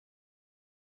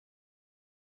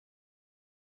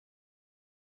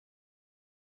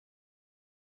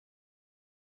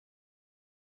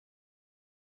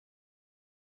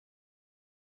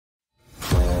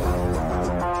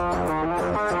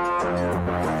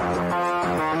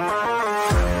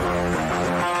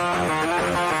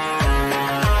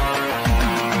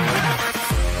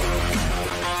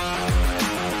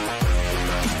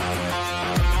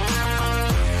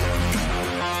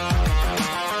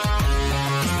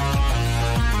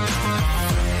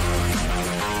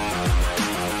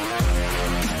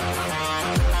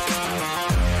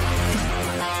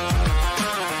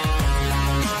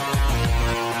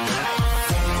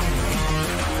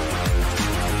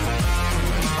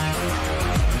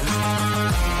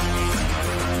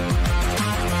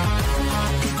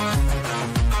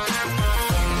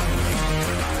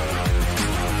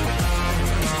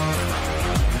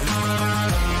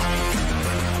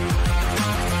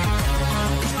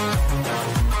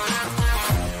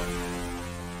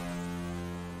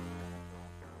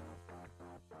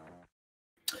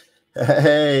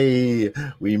Hey,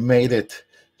 we made it.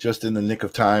 Just in the nick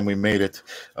of time, we made it.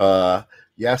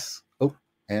 Yes. Oh,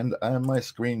 and my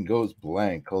screen goes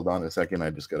blank. Hold on a second.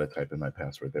 I just got to type in my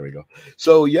password. There we go.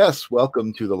 So, yes,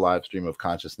 welcome to the live stream of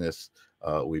consciousness.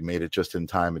 We made it just in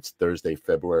time. It's Thursday,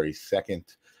 February 2nd.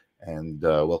 And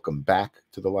welcome back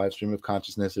to the live stream of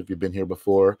consciousness if you've been here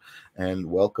before. And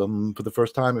welcome for the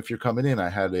first time if you're coming in. I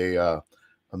had a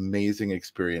amazing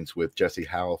experience with Jesse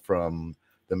Howell from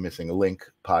the Missing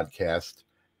Link podcast,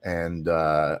 and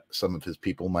some of his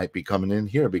people might be coming in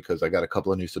here because I got a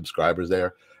couple of new subscribers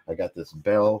there. I got this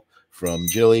bell from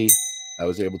Jilly. I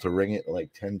was able to ring it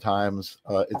like 10 times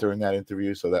during that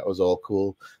interview, so that was all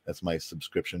cool. That's my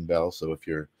subscription bell. So if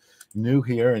you're new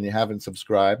here and you haven't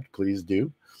subscribed, please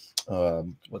do.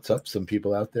 What's up, some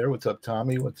people out there? What's up,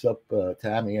 Tommy? What's up,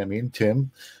 Tammy? I mean, Tim.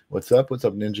 What's up? What's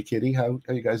up, Ninja Kitty? How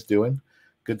you guys doing?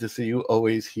 Good to see you.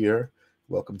 Always here.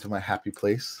 Welcome to my happy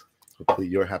place. Hopefully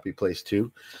your happy place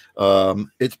too.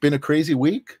 It's been a crazy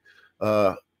week.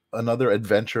 Another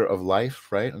adventure of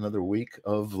life, right? Another week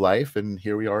of life, and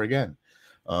here we are again.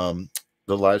 The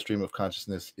live stream of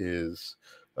consciousness is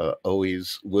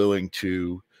always willing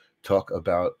to talk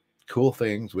about cool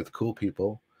things with cool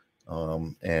people.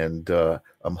 And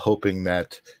I'm hoping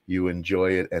that you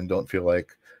enjoy it and don't feel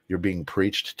like you're being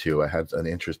preached to. I had an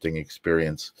interesting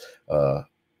experience.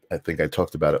 I think I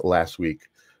talked about it last week.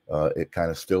 It kind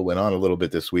of still went on a little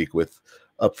bit this week with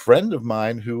a friend of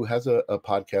mine who has a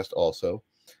podcast also,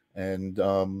 and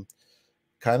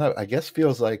kind of, I guess,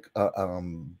 feels like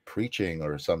preaching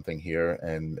or something here,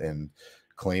 and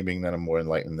claiming that I'm more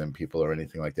enlightened than people or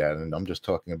anything like that. And I'm just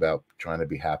talking about trying to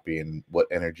be happy and what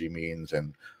energy means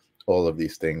and all of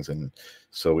these things. And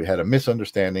so we had a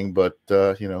misunderstanding, but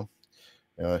he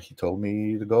told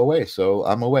me to go away, so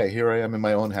I'm away. Here I am in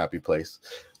my own happy place.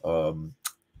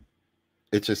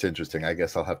 It's just interesting. I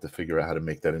guess I'll have to figure out how to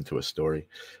make that into a story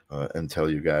and tell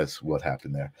you guys what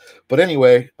happened there. But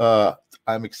anyway,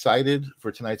 I'm excited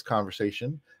for tonight's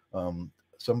conversation.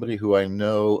 Somebody who I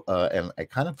know, and I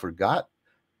kind of forgot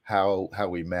how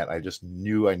we met. I just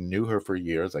knew I knew her for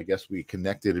years. I guess we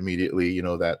connected immediately. You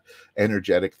know, that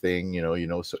energetic thing.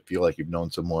 Feel like you've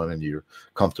known someone and you're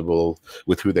comfortable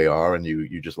with who they are, and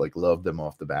you just like love them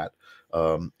off the bat.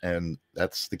 And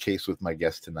that's the case with my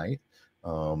guest tonight.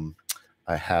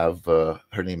 I have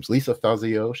her name's Lisa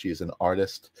Fazio. She's an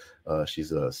artist.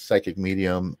 She's a psychic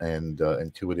medium and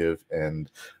intuitive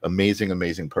and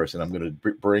amazing person. I'm going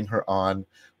to bring her on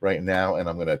right now, and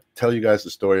I'm going to tell you guys the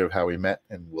story of how we met,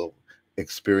 and we'll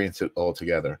experience it all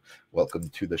together. Welcome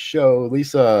to the show,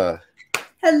 Lisa.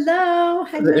 Hello.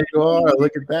 There you are.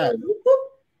 Look at that.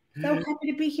 So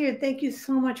happy to be here. Thank you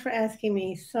so much for asking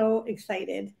me. So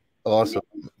excited. Awesome.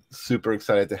 Super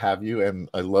excited to have you, and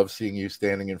I love seeing you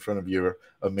standing in front of your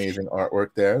amazing artwork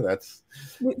there. That's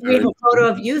we have a photo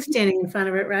of you standing in front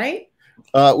of it, right?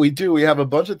 We do. We have a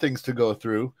bunch of things to go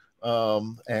through,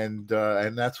 and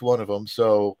that's one of them.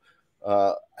 So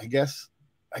I guess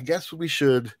we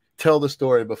should tell the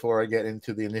story before I get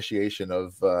into the initiation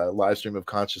of live stream of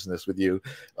consciousness with you.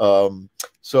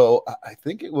 So I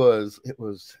think it was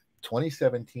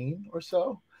 2017 or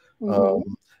so.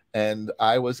 Mm-hmm. And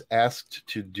I was asked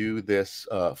to do this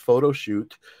photo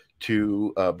shoot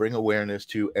to bring awareness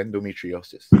to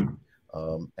endometriosis.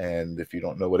 And if you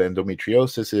don't know what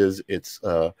endometriosis is, it's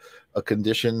a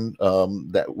condition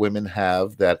that women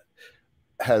have that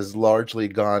has largely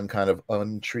gone kind of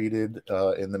untreated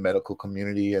in the medical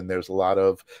community. And there's a lot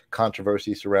of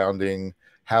controversy surrounding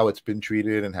how it's been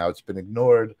treated and how it's been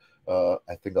ignored.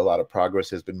 I think a lot of progress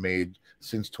has been made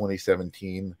since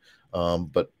 2017,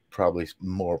 but probably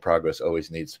more progress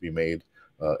always needs to be made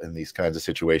in these kinds of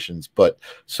situations. But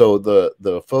so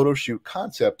the photo shoot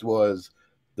concept was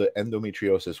the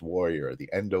endometriosis warrior, the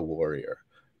endo warrior.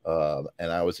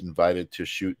 And I was invited to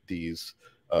shoot these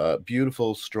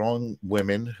beautiful, strong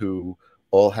women who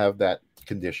all have that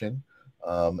condition.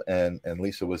 And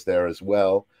Lisa was there as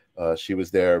well. She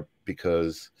was there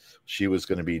because she was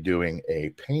going to be doing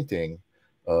a painting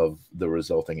of the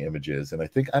resulting images. And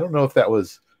I don't know if that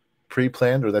was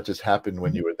pre-planned or that just happened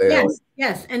when you were there.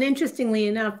 Yes. And interestingly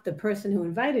enough, the person who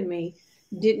invited me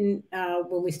didn't,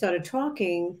 when we started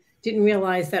talking, didn't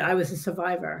realize that I was a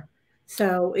survivor.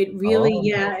 So it really,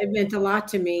 it meant a lot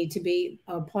to me to be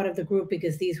a part of the group,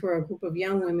 because these were a group of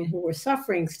young women who were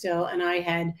suffering still, and I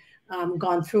had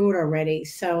gone through it already.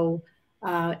 So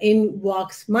in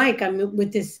walks Mike. I'm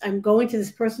going to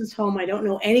this person's home. I don't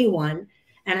know anyone,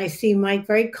 and I see Mike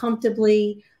very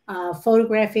comfortably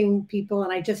photographing people,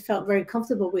 and I just felt very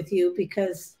comfortable with you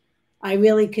because I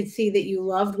really could see that you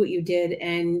loved what you did,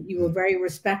 and you were very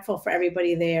respectful for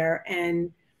everybody there.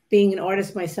 And being an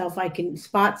artist myself, I can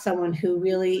spot someone who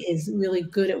really is really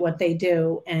good at what they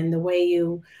do, and the way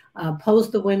you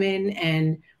posed the women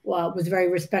and was very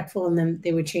respectful, and then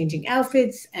they were changing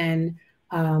outfits and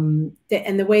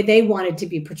the way they wanted to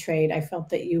be portrayed. I felt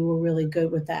that you were really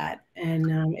good with that, and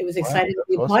it was Wow, exciting to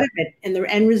be that's part awesome. of it. And the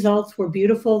end results were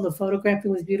beautiful. The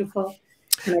photographing was beautiful,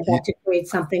 and I got to create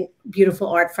something beautiful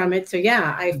art from it. So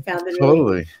yeah, I found it really.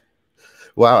 Totally.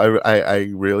 Wow, I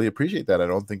really appreciate that. I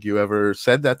don't think you ever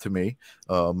said that to me.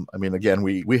 I mean, again,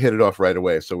 we hit it off right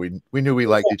away, so we knew we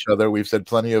liked each other. We've said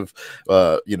plenty of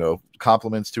you know,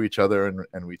 compliments to each other,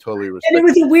 and we totally respect. And it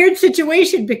was a weird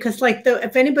situation because, like,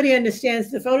 if anybody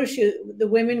understands the photo shoot, the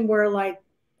women were like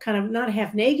kind of not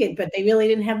half naked, but they really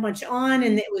didn't have much on,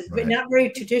 and it was not very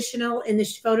traditional in the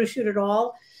photo shoot at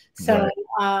all. So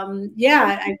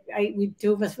yeah, we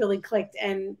two of us really clicked,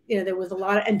 and you know, there was a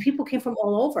lot of, and people came from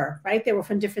all over, right? They were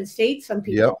from different states, some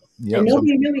people, and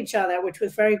nobody knew each other, which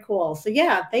was very cool. So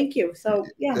yeah, thank you. So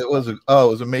yeah, it was it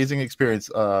was an amazing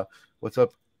experience. What's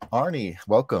up, Arnie?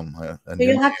 Welcome. So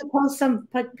you'll have to post some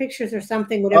pictures or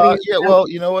something, whatever. Yeah, well,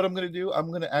 you know what I'm gonna do?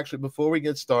 I'm gonna actually, before we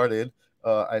get started,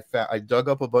 I dug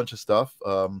up a bunch of stuff.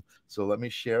 So let me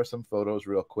share some photos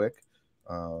real quick.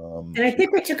 And I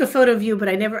think I took a photo of you, but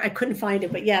I couldn't find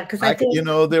it. But yeah, because I think, you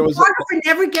know, there was the photographer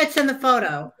never gets in the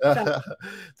photo. So.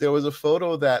 There was a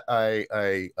photo that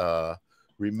I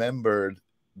remembered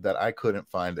that I couldn't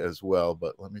find as well.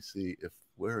 But let me see if,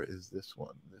 where is this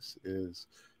one? This is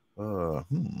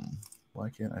why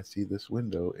can't I see this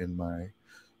window in my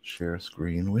share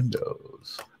screen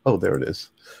windows? Oh, there it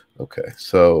is. Okay,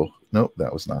 so nope,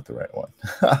 that was not the right one.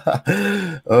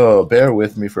 Oh, bear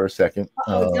with me for a second.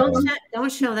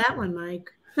 Don't show that one,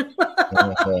 Mike.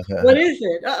 What is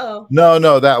it?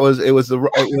 No, that was,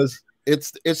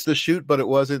 it's the shoot, but it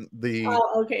wasn't the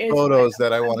photos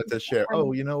that I wanted to share.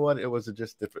 Oh, you know what? It was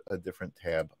just a different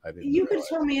tab. I didn't. You could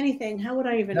tell me anything. How would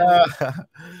I even know?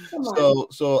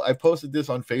 So I posted this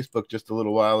on Facebook just a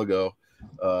little while ago,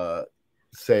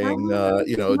 saying,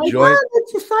 you know, join.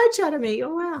 It's a side shot of me.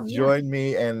 Oh wow! Join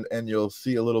me, and you'll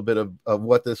see a little bit of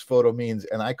what this photo means.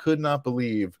 And I could not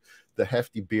believe the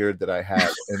hefty beard that I had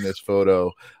in this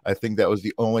photo. I think that was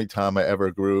the only time I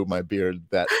ever grew my beard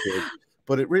that big.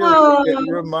 But it really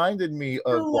it reminded me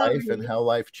of life and how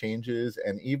life changes,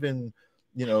 and even,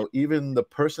 you know, even the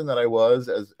person that I was,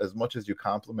 as much as you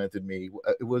complimented me,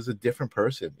 it was a different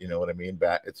person. You know what I mean?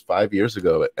 Back, it's 5 years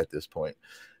ago at this point.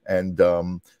 And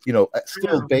you know,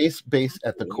 still base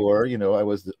at the core, you know,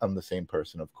 I'm the same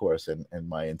person, of course, and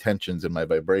my intentions and my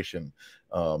vibration,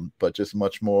 but just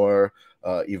much more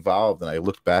evolved. And I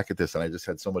looked back at this, and I just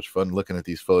had so much fun looking at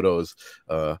these photos.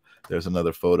 There's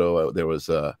another photo. There was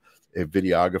a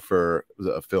videographer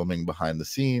filming behind the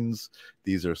scenes.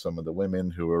 These are some of the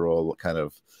women who are all kind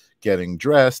of getting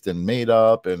dressed and made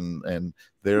up, and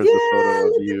there's a photo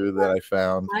of you that I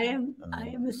found. I am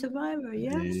a survivor.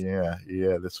 Yes.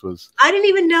 Yeah. This was. I didn't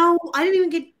even know. I didn't even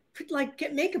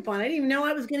get makeup on. I didn't even know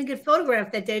I was going to get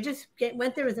photographed that day. I just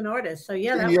went there as an artist. So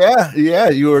yeah.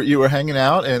 You were hanging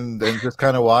out and just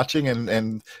kind of watching,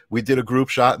 and we did a group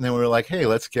shot, and then we were like, hey,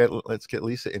 let's get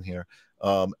Lisa in here.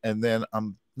 And then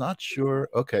I'm not sure.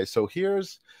 Okay, so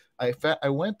here's, I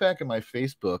went back in my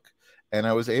Facebook, and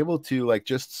I was able to like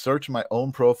just search my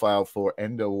own profile for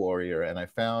Endo Warrior, and I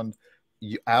found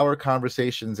our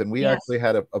conversations, and we actually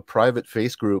had a private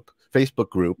Facebook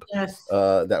group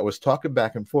that was talking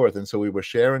back and forth, and so we were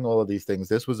sharing all of these things.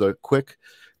 This was a quick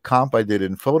comp I did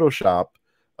in Photoshop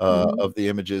of the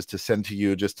images to send to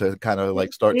you, just to kind of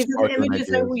like start. These are the images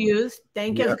that we used.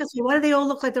 Thank you. Because why do they all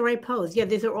look like the right pose? Yeah,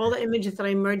 these are all the images that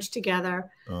I merged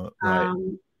together. Right.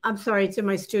 I'm sorry, it's in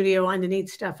my studio underneath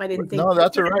stuff. I didn't think. No,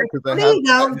 that's all right.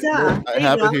 I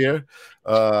have it here.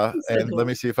 And let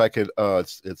me see if I could.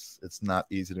 It's not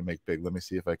easy to make big. Let me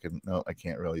see if I can. No, I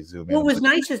can't really zoom in. What was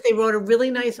nice is they wrote a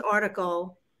really nice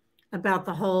article about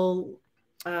the whole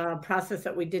process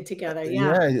that we did together.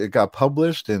 Yeah, it got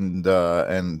published, and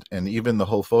even the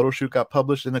whole photo shoot got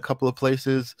published in a couple of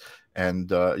places.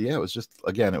 And it was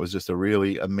just a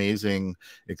really amazing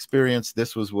experience.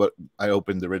 This was what I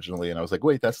opened originally, and I was like,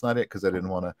 wait, that's not it, because I didn't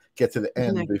want to get to the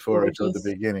end before I showed the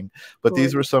beginning. But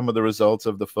these were some of the results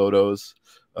of the photos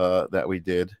that we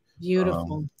did.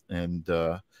 Beautiful.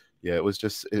 It was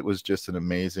just an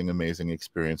amazing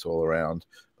experience all around.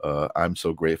 I'm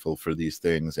so grateful for these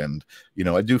things, and you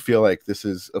know, I do feel like this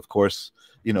is, of course,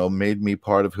 you know, made me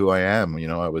part of who I am. You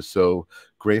know, I was so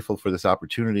grateful for this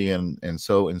opportunity, and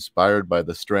so inspired by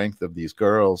the strength of these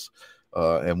girls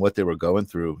and what they were going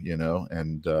through, you know.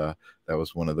 And that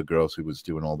was one of the girls who was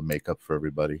doing all the makeup for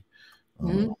everybody.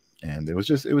 And And it was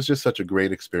just such a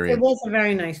great It experience. was a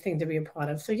very nice thing to be a part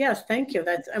of. So yes, thank you.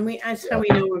 That's how we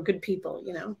know we're good people,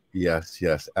 you know. Yes,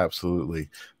 yes, absolutely.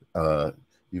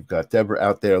 You've got Deborah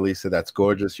out there, Lisa. That's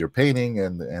gorgeous. You're painting,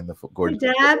 and the Hey,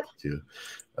 gorgeous Dad. too.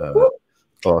 Woo,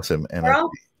 Awesome. And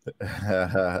girl.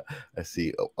 I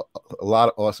see a lot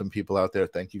of awesome people out there.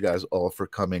 Thank you guys all for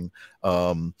coming.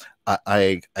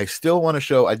 I still want to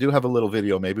show. I do have a little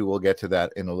video. Maybe we'll get to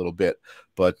that in a little bit.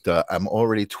 But I'm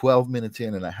already 12 minutes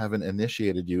in, and I haven't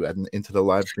initiated you into the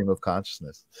live stream of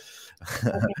consciousness.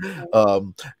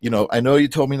 You know, I know you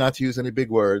told me not to use any big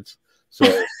words, so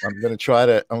I'm gonna try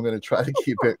to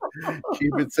keep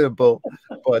it simple.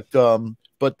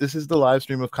 But this is the live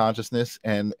stream of consciousness,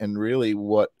 and really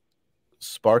what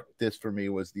sparked this for me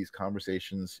was these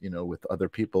conversations, you know, with other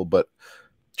people, but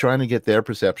trying to get their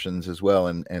perceptions as well,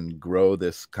 and grow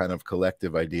this kind of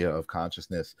collective idea of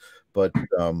consciousness. But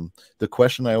the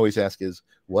question I always ask is,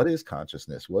 what is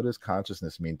consciousness? What does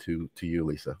consciousness mean to you,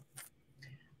 Lisa?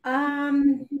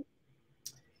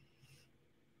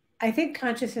 I think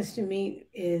consciousness to me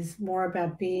is more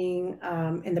about being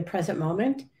in the present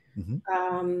moment.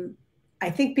 I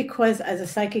think because as a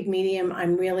psychic medium,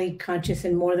 I'm really conscious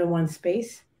in more than one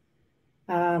space,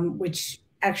 which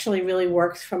actually really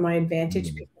works for my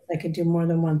advantage because I could do more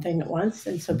than one thing at once.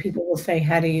 And so people will say,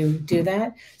 how do you do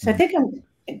that? So I think I'm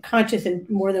conscious in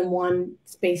more than one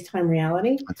space-time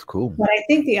reality. That's cool. But I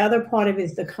think the other part of it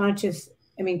is the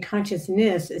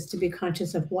consciousness is to be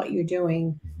conscious of what you're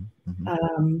doing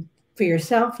for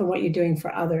yourself and what you're doing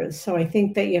for others. So I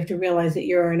think that you have to realize that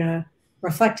you're in a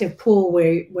reflective pool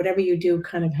where whatever you do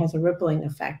kind of has a rippling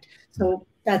effect. So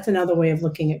that's another way of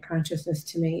looking at consciousness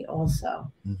to me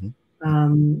also.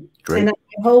 Great. And the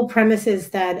whole premise is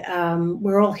that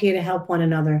we're all here to help one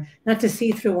another, not to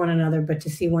see through one another, but to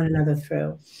see one another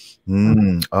through.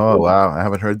 Oh, wow. I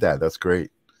haven't heard that. That's great.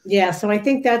 Yeah. So I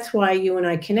think that's why you and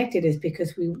I connected, is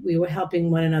because we were helping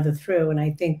one another through. And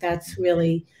I think that's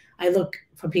really, I look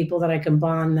for people that I can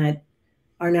bond that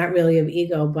are not really of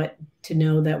ego, but to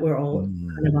know that we're all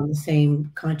kind of on the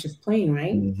same conscious plane,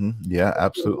 right? Yeah,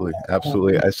 absolutely,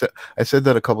 absolutely. I said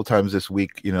that a couple times this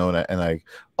week, you know, and I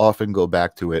often go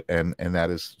back to it, and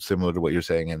that is similar to what you're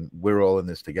saying. And we're all in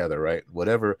this together, right?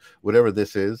 Whatever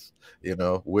this is, you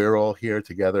know, we're all here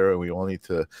together, and we all need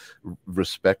to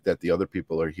respect that the other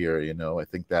people are here. You know, I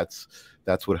think that's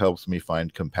what helps me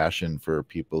find compassion for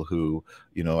people who,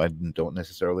 you know, I don't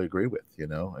necessarily agree with. You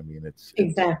know, I mean, it's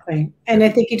exactly. And I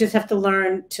think you just have to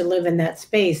learn to live in that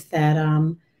space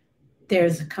that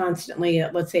there's constantly,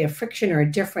 let's say, a friction or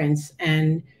a difference,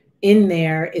 and in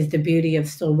there is the beauty of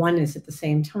still oneness at the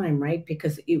same time, right?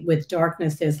 Because with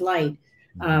darkness, there's light.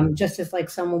 Just as like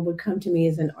someone would come to me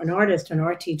as an artist or an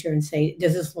art teacher and say,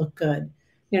 does this look good?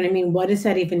 You know what I mean? What does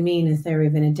that even mean? Is there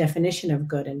even a definition of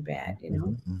good and bad, you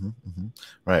know?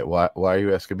 Right. Why are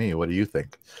you asking me? What do you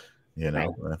think? You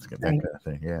know, that's that kind of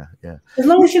thing. Yeah, yeah. As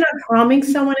long as you're not harming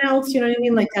someone else, you know what I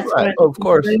mean? Like that's right. Of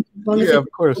course. Yeah,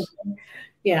 of course.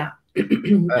 Yeah.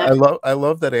 I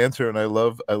love that answer, and I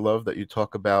love that you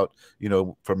talk about, you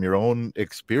know, from your own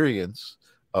experience,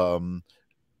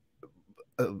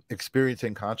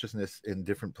 experiencing consciousness in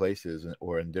different places,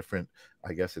 or in different,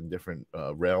 I guess, in different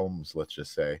realms, let's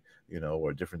just say, you know,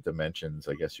 or different dimensions.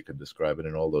 I guess you could describe it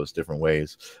in all those different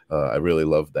ways. I really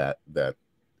love that.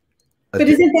 But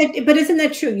isn't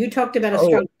that true? You talked about a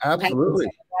struggle. Absolutely.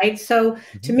 Right. So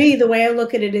to me, the way I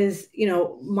look at it is, you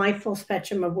know, my full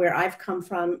spectrum of where I've come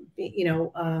from, you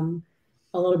know,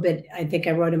 a little bit, I think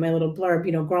I wrote in my little blurb,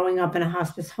 you know, growing up in a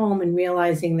hospice home and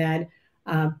realizing that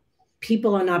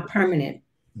people are not permanent.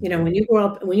 You know, when you grow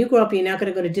up, you're not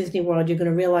going to go to Disney World. You're going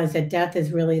to realize that death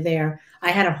is really there.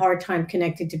 I had a hard time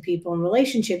connected to people and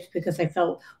relationships because I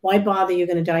felt, why bother? You're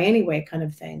going to die anyway, kind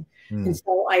of thing. And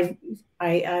so I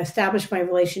established my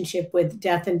relationship with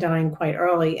death and dying quite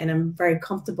early, and I'm very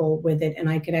comfortable with it. And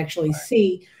I could actually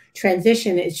see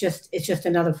transition. It's just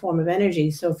another form of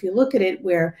energy. So if you look at it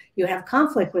where you have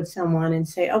conflict with someone and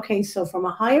say, okay, so from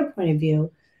a higher point of view,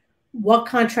 what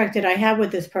contract did I have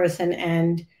with this person?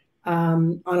 And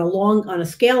on a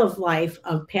scale of life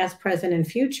of past, present, and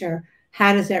future,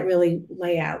 how does that really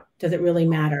lay out? Does it really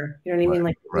matter? You know what I mean?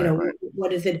 Like, you know,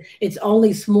 what is it? It's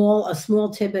only a small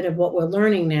tidbit of what we're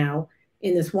learning now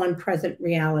in this one present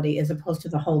reality, as opposed to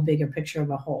the whole bigger picture of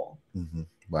a whole.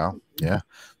 Wow. Yeah.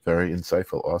 Very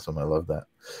insightful. Awesome. I love that.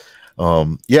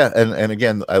 Yeah, and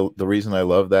again, the reason I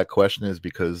love that question is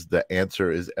because the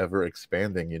answer is ever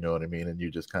expanding, you know what I mean? And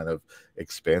you just kind of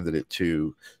expanded it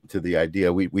to the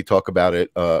idea. We talk about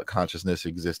it, consciousness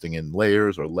existing in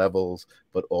layers or levels,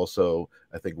 but also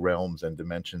I think realms and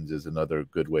dimensions is another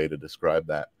good way to describe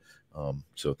that.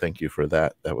 So thank you for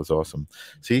that. That was awesome.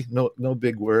 See, no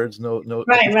big words, no.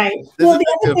 Right, right. This Well, is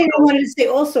the other good. thing I wanted to say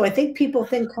also, I think people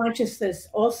think consciousness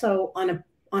also on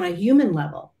a human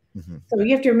level. Mhm, So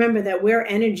you have to remember that we're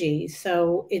energy,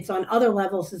 so it's on other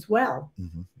levels as well.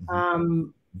 mhm, mhm.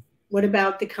 Um, what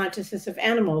about the consciousness of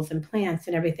animals and plants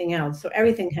and everything else? So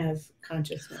everything has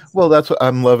consciousness. Well, that's what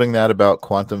I'm loving that about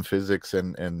quantum physics,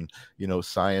 and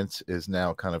science is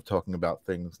now kind of talking about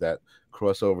things that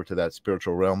cross over to that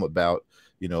spiritual realm about,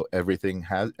 everything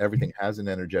has an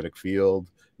energetic field,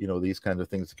 these kinds of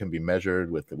things that can be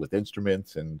measured with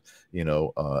instruments, and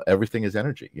everything is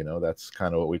energy. That's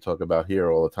kind of what we talk about here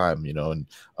all the time, and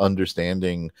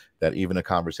understanding that even a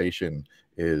conversation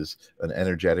is an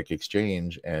energetic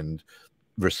exchange, and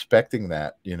respecting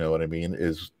that, what I mean,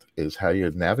 is how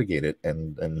you navigate it,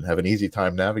 and have an easy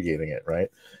time navigating it, right?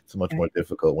 It's much more Right.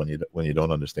 difficult when you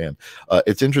don't understand.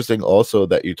 It's interesting also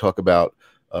that you talk about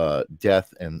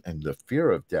death, and the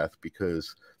fear of death,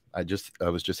 because I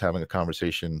was just having a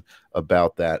conversation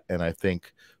about that, and I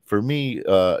think for me,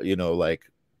 like,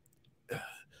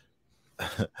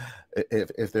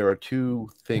 if there are two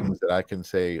things that I can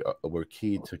say were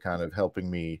key to kind of helping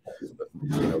me,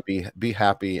 be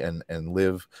happy, and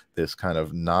live this kind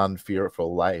of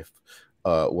non-fearful life,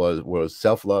 was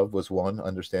self-love was one,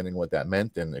 understanding what that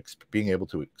meant, and being able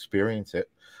to experience it,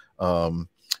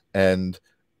 and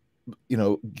you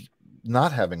know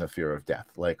not having a fear of death,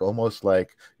 like almost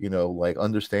like, like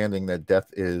understanding that death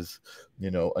is,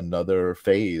 another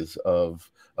phase of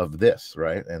this,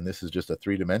 right? And this is just a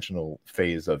three-dimensional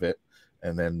phase of it,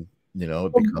 and then it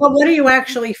Well, becomes. what are you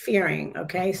actually fearing?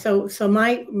 Okay, so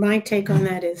my take on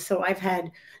that is, so I've had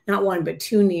not one but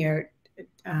two near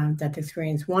death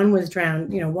experience. One was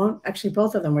drowned. One, actually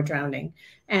both of them were drowning,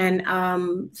 and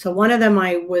so one of them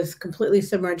I was completely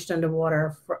submerged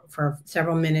underwater for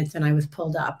several minutes, and I was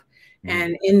pulled up, Mm,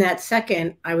 and in that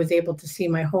second I was able to see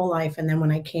my whole life, and then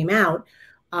when I came out.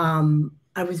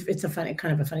 I was, it's a funny,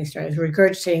 kind of a funny story. I was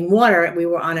regurgitating water. We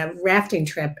were on a rafting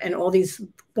trip, and all these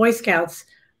Boy Scouts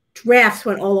rafts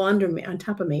went all under me, on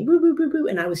top of me, boo, boo, boo, boo,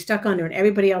 and I was stuck under, and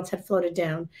everybody else had floated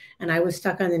down, and I was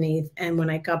stuck underneath. And when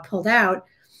I got pulled out,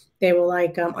 they were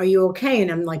like, "Are you okay?"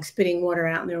 And I'm like spitting water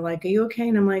out, and they're like, "Are you okay?"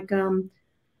 And I'm like, and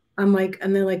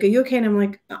they're like, "Are you okay?" And I'm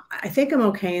like, "I think I'm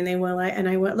okay." And they were like, and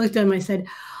I looked at them, I said,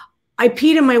 "I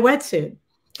peed in my wetsuit."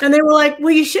 And they were like,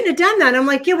 "Well, you shouldn't have done that." And I'm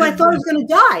like, "Yeah, well, I thought I was going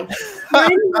to die."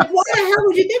 Right? Like, why the hell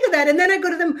would you think of that? And then I go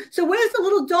to them, "So where's the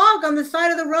little dog on the side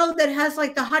of the road that has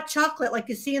like the hot chocolate, like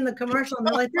you see in the commercial?" And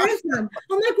they're like, "There is none."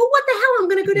 I'm like, "Well, what the hell? I'm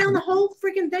going to go down the whole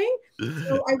freaking thing."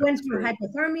 So I went That's through great.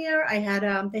 hypothermia. I had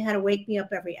they had to wake me up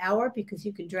every hour because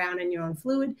you can drown in your own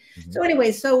fluid. Mhm, So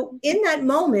anyway, so in that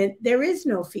moment, there is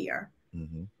no fear,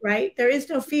 mhm. right? There is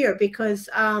no fear because,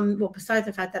 well, besides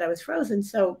the fact that I was frozen.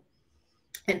 So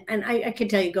and I could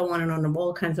tell you, go on and on of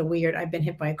all kinds of weird. I've been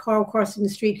hit by a car crossing the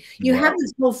street. You have Wow.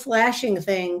 this whole flashing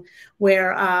thing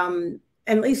where, and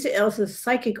at least it also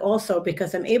psychic also,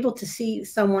 because I'm able to see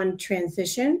someone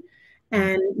transition Mm,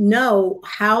 and know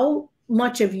how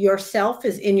much of yourself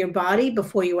is in your body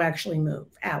before you actually move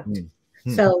out. mm,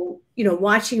 mm. So,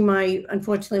 watching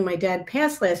unfortunately, my dad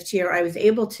passed last year, I was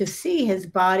able to see his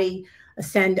body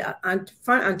ascend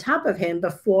on top of him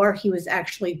before he was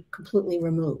actually completely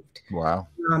removed. Wow.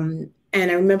 And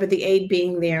I remember the aide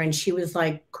being there, and she was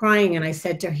like crying. And I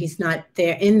said to her, "He's not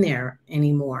there in there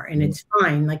anymore, and Mm, it's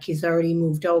fine. Like he's already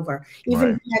moved over." right.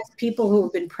 Even pets, people who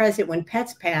have been present when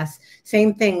pets pass,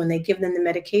 same thing. When they give them the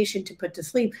medication to put to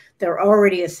sleep, they're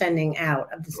already ascending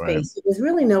out of the Right. space. There's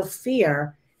really no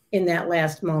fear in that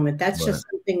last moment. That's Right. just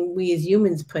something we as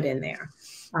humans put in there.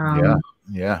 Yeah. Um,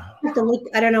 Yeah. I have to look.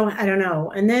 I don't know. I don't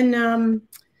know. And then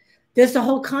there's the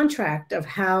whole contract of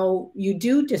how you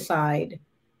do decide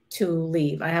to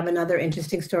leave. I have another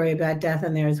interesting story about death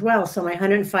in there as well. So my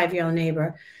 105-year-old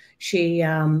neighbor, she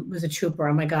was a trooper.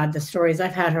 Oh my God, the stories.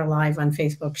 I've had her live on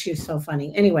Facebook. She was so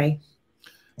funny. Anyway,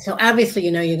 so obviously,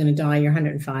 you're going to die. You're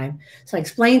 105. So I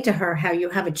explained to her how you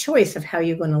have a choice of how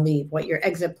you're going to leave, what your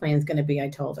exit plan is going to be. I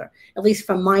told her, at least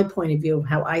from my point of view of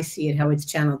how I see it, how it's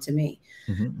channeled to me.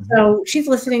 Mhm, mhm. So she's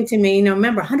listening to me.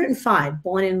 Remember, 105,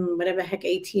 born in whatever heck,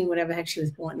 18, whatever heck she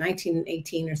was born,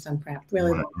 1918 or some crap,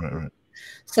 really Right. long. Right. Right.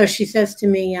 So she says to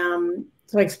me,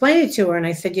 so I explained it to her, and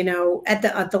I said,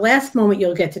 at the last moment,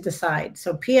 you'll get to decide.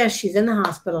 So P.S., she's in the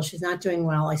hospital. She's not doing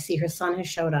well. I see her son has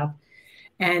showed up.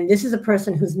 And this is a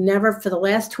person who's never, for the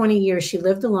last 20 years, she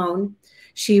lived alone.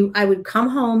 I would come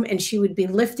home, and she would be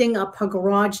lifting up her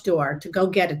garage door to go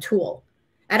get a tool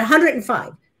at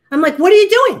 105. I'm like, "What are you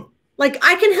doing? Like,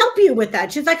 I can help you with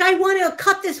that. She's like, I want to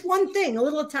cut this one thing, a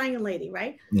little Italian lady,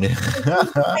 right?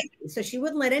 So she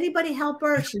wouldn't let anybody help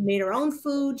her. She made her own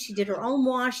food. She did her own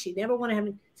wash. She never wanted to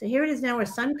have. So here it is now. Her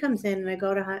son comes in, and I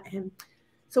go to him.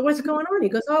 So what's going on? He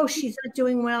goes, oh, she's not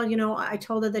doing well. You know, I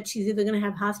told her that she's either going to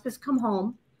have hospice come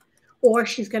home, or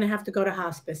she's going to have to go to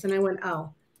hospice. And I went,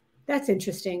 oh, that's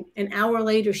interesting. An hour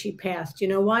later, she passed. You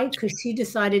know why? Because she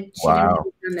decided she didn't want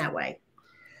to done that way.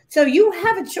 So you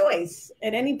have a choice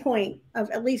at any point of,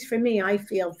 at least for me, I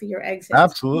feel, for your exit.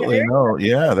 Absolutely. No.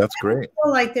 Yeah, that's great. I don't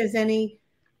feel like there's any,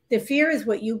 the fear is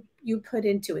what you put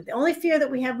into it. The only fear that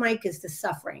we have, Mike, is the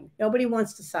suffering. Nobody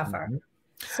wants to suffer.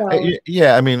 So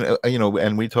yeah, I mean, you know,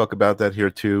 and we talk about that here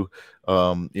too.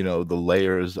 You know, the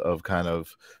layers of kind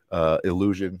of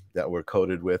illusion that we're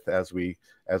coated with as we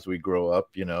grow up,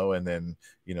 you know, and then,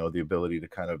 you know, the ability to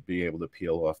kind of be able to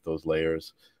peel off those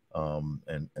layers.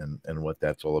 And what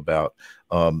that's all about.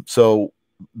 So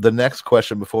the next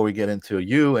question before we get into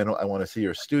you, and I want to see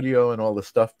your studio and all the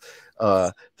stuff.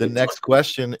 The next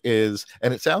question is,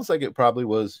 and it sounds like it probably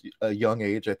was a young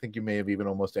age. I think you may have even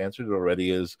almost answered it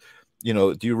already, is, you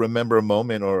know, do you remember a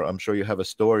moment, or I'm sure you have a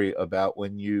story about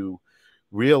when you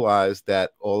realized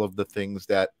that all of the things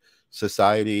that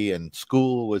society and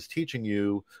school was teaching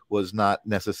you was not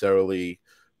necessarily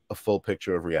a full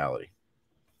picture of reality?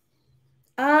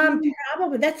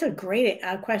 Probably. That's a great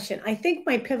question. I think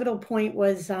my pivotal point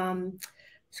was, it's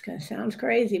going to sound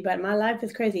crazy, but my life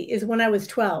is crazy, is when I was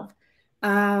 12.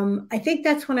 I think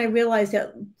that's when I realized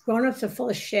that grown-ups are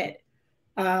full of shit.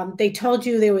 They told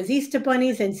you there was Easter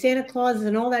bunnies and Santa Clauses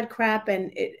and all that crap.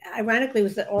 And it ironically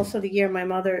was also the year my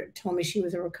mother told me she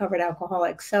was a recovered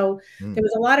alcoholic. So there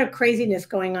was a lot of craziness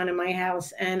going on in my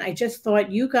house. And I just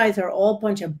thought, you guys are all a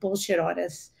bunch of bullshit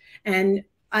artists. And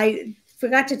I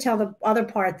forgot to tell the other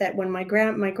part that when my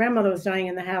grandmother was dying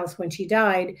in the house, when she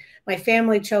died, my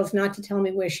family chose not to tell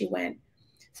me where she went.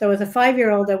 So as a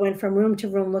 5-year-old, I went from room to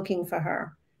room looking for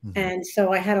her. And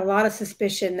so I had a lot of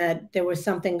suspicion that there was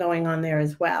something going on there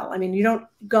as well. I mean, you don't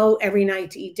go every night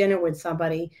to eat dinner with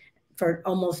somebody for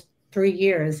almost 3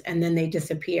 years and then they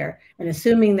disappear. And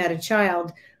assuming that a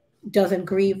child doesn't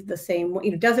grieve the same way,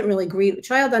 doesn't really grieve. A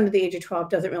child under the age of 12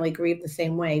 doesn't really grieve the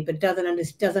same way, but doesn't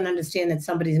understand that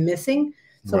somebody's missing.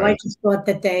 So right. I just thought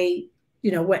that they,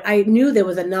 what I knew there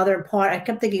was another part. I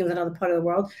kept thinking it was another part of the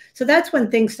world. So that's when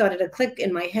things started to click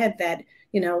in my head that,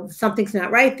 something's not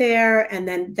right there.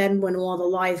 And then when all the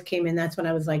lies came in, that's when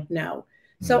I was like, no.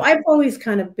 So I've always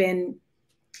kind of been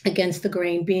against the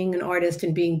grain, being an artist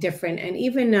and being different. And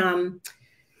even,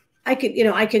 I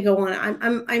could go on.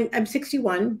 I'm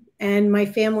 61 and my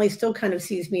family still kind of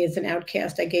sees me as an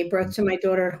outcast. I gave birth to my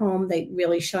daughter at home. They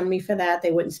really shunned me for that.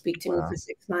 They wouldn't speak to me for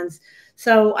 6 months.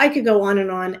 So I could go on.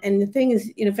 And the thing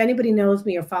is, if anybody knows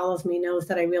me or follows me knows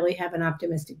that I really have an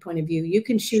optimistic point of view. You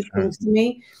can shoot things to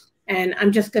me and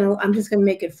I'm just going to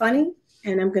make it funny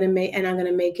and I'm going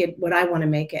to make it what I want to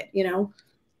make it,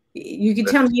 You can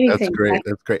tell me anything. That's great.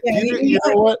 That's great. Yeah, you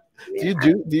know what? Yeah.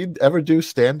 Do you ever do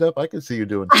stand up? I can see you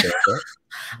doing stand up.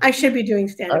 I should be doing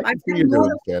stand up. I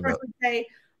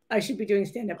should be doing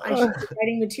stand up. I should be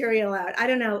writing material out. I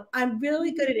don't know. I'm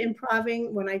really good at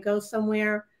improving. When I go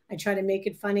somewhere, I try to make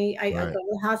it funny. I go to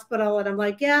the hospital and I'm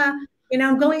like, yeah,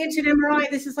 I'm going into an MRI.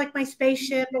 This is like my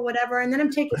spaceship or whatever. And then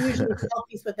I'm taking usually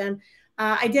selfies with them.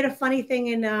 I did a funny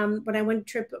thing when I went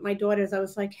trip with my daughters. I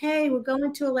was like, hey, we're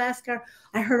going to Alaska.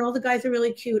 I heard all the guys are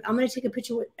really cute. I'm going to take a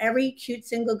picture with every cute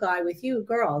single guy with you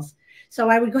girls. So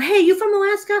I would go, hey, you from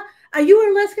Alaska? Are you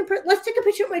an Alaskan person? Let's take a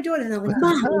picture with my daughters. And I'm like,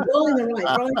 Mom, we're rolling the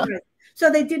eyes. So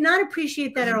they did not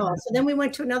appreciate that at all. So then we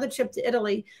went to another trip to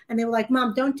Italy and they were like,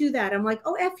 Mom, don't do that. I'm like,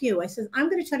 oh, F you. I said, I'm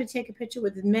going to try to take a picture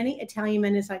with as many Italian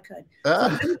men as I could. So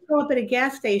I would go up at a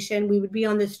gas station. We would be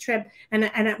on this trip and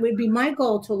it would be my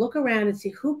goal to look around and see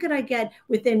who could I get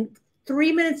within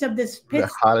 3 minutes of this pit.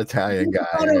 The hot Italian guy.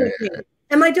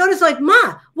 And my daughter's like,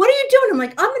 Ma, what are you doing? I'm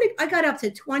like, I got up to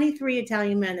 23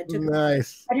 Italian men that took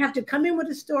nice. I'd have to come in with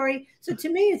a story. So to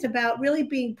me, it's about really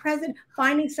being present,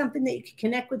 finding something that you can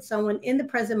connect with someone in the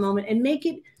present moment and make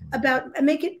it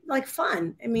like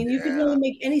fun. I mean, you can really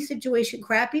make any situation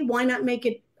crappy. Why not make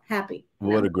it happy?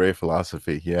 What a great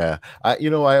philosophy. Yeah. I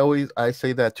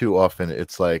say that too often.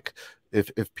 It's like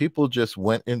if people just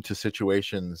went into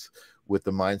situations with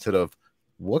the mindset of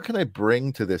what can I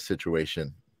bring to this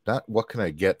situation? Not what can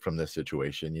I get from this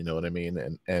situation, you know what I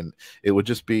mean? And it would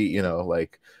just be,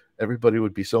 like everybody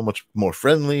would be so much more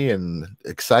friendly and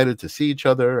excited to see each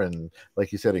other and,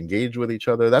 like you said, engage with each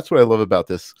other. That's what I love about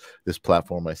this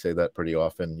platform. I say that pretty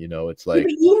often. It's like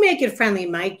you make it friendly,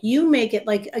 Mike. You make it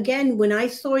like, again, when I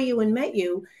saw you and met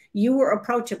you, you were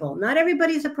approachable. Not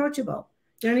everybody's approachable.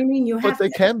 You know what I mean? But they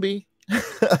can be.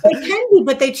 They can be,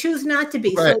 but they choose not to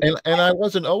be. Right. So And I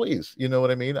wasn't always, you know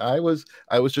what I mean? I was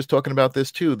just talking about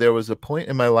this too. There was a point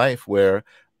in my life where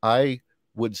I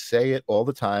would say it all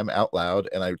the time out loud,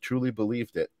 and I truly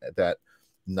believed it, that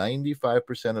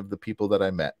 95% of the people that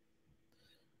I met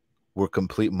were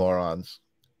complete morons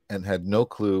and had no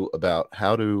clue about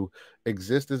how to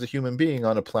exist as a human being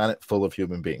on a planet full of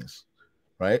human beings,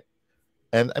 right?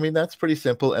 And I mean that's pretty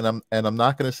simple, and I'm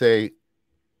not going to say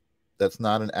that's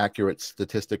not an accurate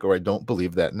statistic, or I don't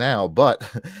believe that now, but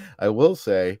I will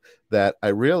say that I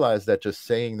realized that just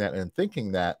saying that and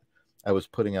thinking that, I was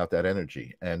putting out that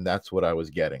energy, and that's what I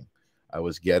was getting. I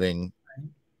was getting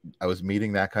I was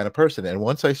meeting that kind of person. And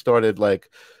once I started like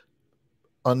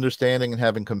understanding and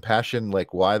having compassion,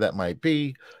 like why that might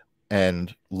be,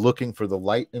 and looking for the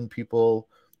light in people,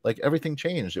 like everything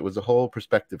changed. It was a whole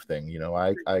perspective thing. You know,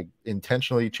 I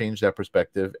intentionally changed that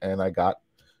perspective, and I got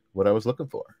what I was looking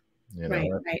for. You right,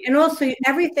 know, right. And also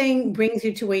everything brings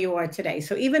you to where you are today.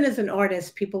 So even as an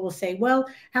artist, people will say, well,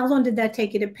 how long did that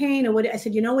take you to paint? Or what? I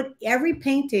said, you know what? Every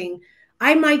painting,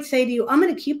 I might say to you, I'm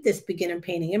going to keep this beginner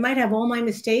painting. It might have all my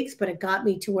mistakes, but it got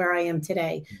me to where I am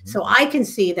today. So I can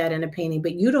see that in a painting,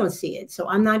 but you don't see it. So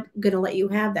I'm not going to let you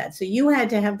have that. So you had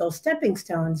to have those stepping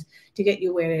stones to get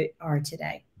you where you are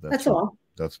today. That's all.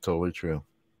 That's totally true.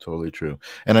 Totally true.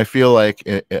 And I feel like,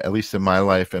 at least in my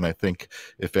life, and I think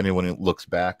if anyone looks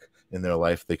back in their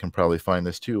life, they can probably find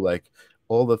this too. Like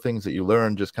all the things that you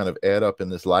learn just kind of add up in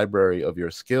this library of your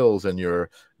skills and your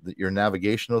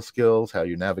navigational skills, how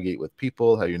you navigate with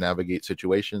people, how you navigate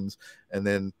situations. And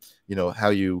then, you know, how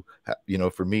you know,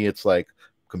 for me, it's like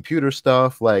computer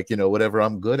stuff, like, you know, whatever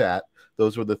I'm good at,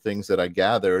 those were the things that I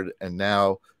gathered. And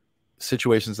now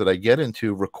situations that I get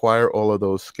into require all of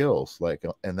those skills, like,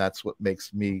 and that's what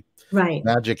makes me Right.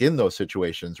 magic in those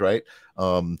situations, right?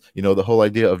 You know, the whole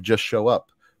idea of just show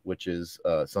up, which is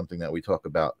something that we talk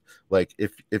about. Like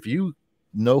if you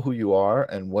know who you are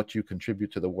and what you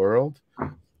contribute to the world,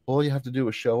 all you have to do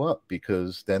is show up,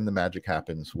 because then the magic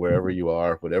happens wherever you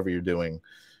are, whatever you're doing,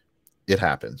 it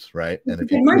happens, right? And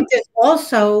if you Mike, there's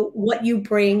also what you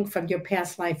bring from your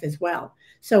past life as well.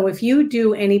 So if you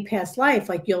do any past life,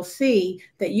 like you'll see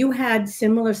that you had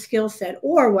similar skill set,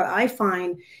 or what I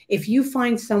find, if you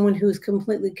find someone who's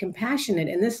completely compassionate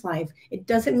in this life, it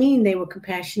doesn't mean they were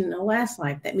compassionate in the last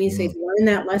life. That means they've learned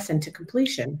that lesson to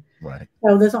completion. Right.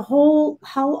 So there's a whole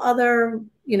other,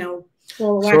 you know,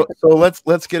 so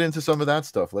let's get into some of that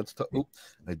stuff. Let's talk.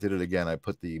 I did it again. I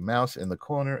put the mouse in the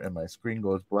corner and my screen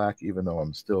goes black, even though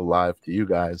I'm still live to you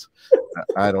guys.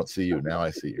 I don't see you now.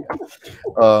 I see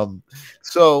you.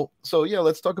 So yeah,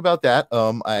 let's talk about that.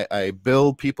 I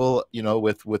build people, you know,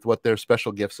 with what their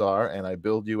special gifts are, and I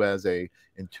build you as a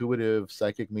intuitive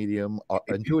psychic medium,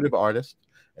 intuitive artist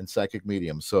and psychic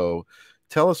medium. So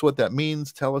tell us what that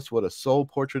means. Tell us what a soul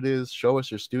portrait is. Show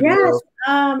us your studio. Yes.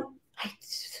 I'm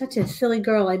such a silly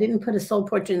girl. I didn't put a soul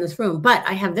portrait in this room, but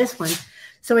I have this one.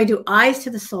 So I do eyes to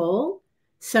the soul.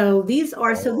 So these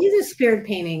are spirit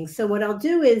paintings. So what I'll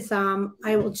do is I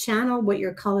will channel what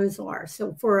your colors are.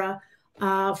 So for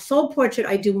a soul portrait,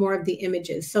 I do more of the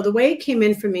images. So the way it came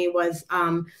in for me was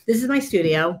this is my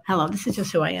studio. Hello, this is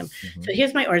just who I am. So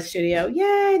here's my art studio.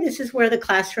 Yay, this is where the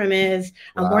classroom is.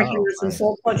 I'm working on some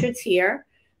soul portraits here.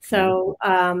 So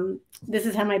this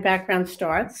is how my background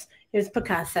starts. Here's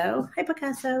Picasso. Hi,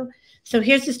 Picasso. So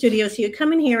here's the studio. So you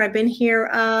come in here. I've been here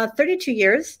 32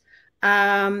 years.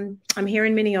 I'm here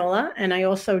in Mineola, and I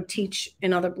also teach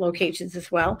in other locations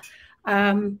as well.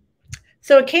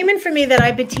 So it came in for me that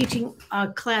I've been teaching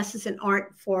classes in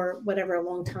art for whatever, a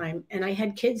long time. And I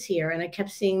had kids here, and I kept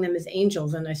seeing them as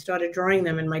angels, and I started drawing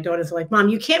them. And my daughters were like, Mom,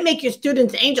 you can't make your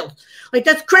students angels. Like,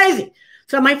 that's crazy.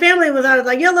 So my family was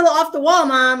like, you're a little off the wall,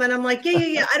 Mom. And I'm like,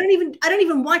 yeah. I don't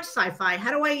even watch sci-fi.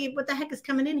 What the heck is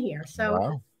coming in here?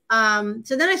 So,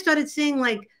 so then I started seeing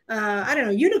like, I don't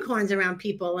know, unicorns around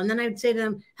people. And then I'd say to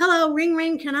them, hello, ring,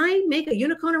 ring. Can I make a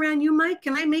unicorn around you, Mike?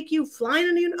 Can I make you flying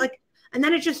on a unicorn? Like, and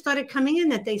then it just started coming in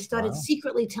that they started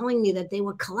secretly telling me that they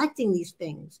were collecting these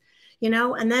things, you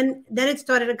know, and then it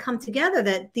started to come together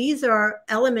that these are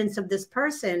elements of this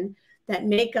person that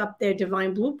make up their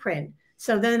divine blueprint.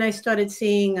 So then I started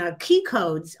seeing key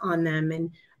codes on them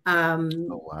and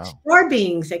star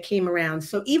beings that came around.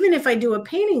 So even if I do a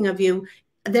painting of you,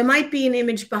 there might be an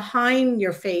image behind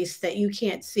your face that you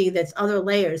can't see that's other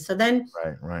layers. So then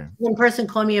one person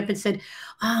called me up and said,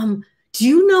 do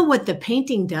you know what the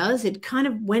painting does? It kind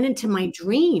of went into my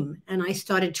dream and I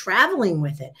started traveling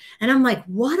with it. And I'm like,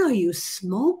 what are you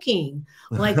smoking?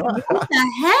 Like, what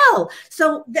the hell?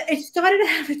 So it started to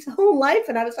have its own life.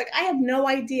 And I was like, I have no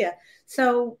idea.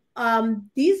 So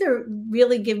these are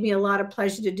really give me a lot of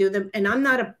pleasure to do them. And I'm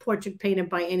not a portrait painter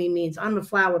by any means. I'm a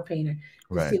flower painter.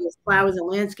 You see those flowers and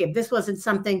landscape. This wasn't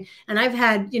something, and I've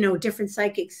had, different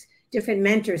psychics, different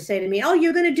mentors say to me, oh,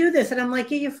 you're going to do this. And I'm like,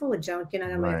 yeah, you're full of junk.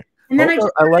 I'm like, and then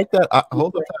I like that.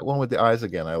 Hold up that one with the eyes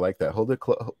again. I like that. Hold it,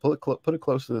 put it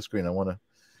close to the screen. I want to.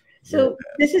 So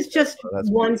this is just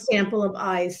one sample of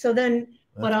eyes. So then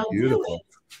what I'll do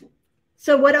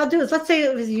is, let's say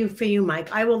it was for you,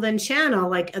 Mike. I will then channel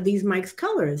like these Mike's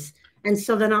colors. And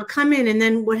so then I'll come in, and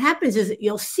then what happens is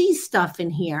you'll see stuff in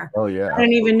here. Oh, yeah. I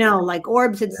don't even know, like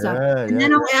orbs and stuff. And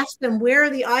then I'll ask them, where are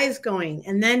the eyes going?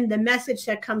 And then the message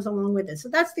that comes along with it. So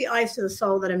that's the Eyes to the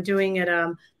Soul that I'm doing at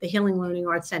the Healing Learning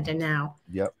Arts Center now.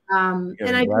 Yep. And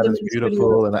that is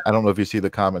beautiful. And I don't know if you see the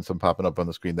comments I'm popping up on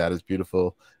the screen. That is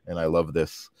beautiful. And I love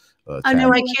this. Oh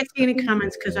no, I can't see any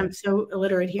comments because I'm so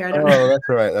illiterate here. I don't know. That's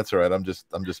all right. That's all right. I'm just.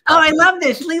 Oh, I love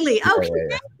this, Lily. Okay,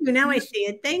 thank you. Now I see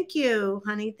it. Thank you,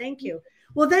 honey. Thank you.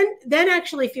 Well, then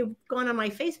actually, if you've gone on my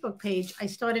Facebook page, I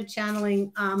started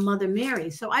channeling Mother Mary.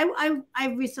 So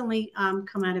I recently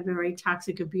come out of a very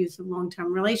toxic, abusive,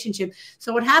 long-term relationship.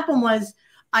 So what happened was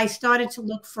I started to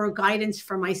look for guidance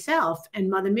for myself,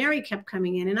 and Mother Mary kept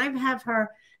coming in, and I have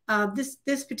her.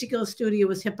 This particular studio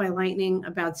was hit by lightning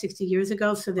about 60 years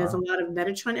ago. So there's a lot of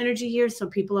Metatron energy here. So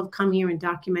people have come here and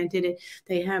documented it.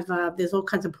 They have, there's all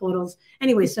kinds of portals.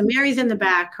 Anyway, so Mary's in the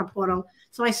back, her portal.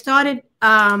 So I started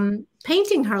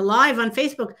painting her live on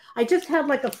Facebook. I just had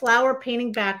like a flower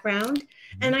painting background.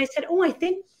 And I said, oh, I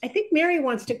think Mary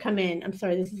wants to come in. I'm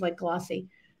sorry, this is like glossy.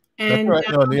 And that's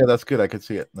right. No, yeah, that's good. I could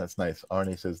see it. That's nice.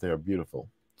 Arnie says they're beautiful.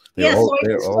 So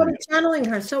I started channeling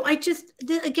her. So I just,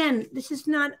 again, this is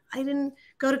not, I didn't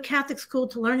go to Catholic school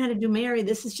to learn how to do Mary.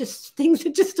 This is just things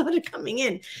that just started coming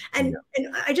in. And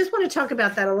I just want to talk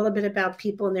about that a little bit, about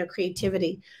people and their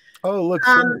creativity. Oh, look,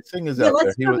 Sing is out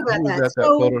there. He was at that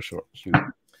photo shoot.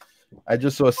 I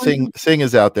just saw Sing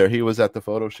is out there. He was at the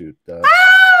photo shoot. How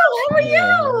are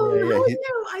you?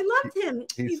 I loved him.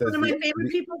 He's one of my favorite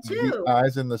people too. The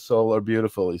eyes and the soul are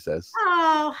beautiful, he says.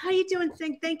 Oh, how you doing,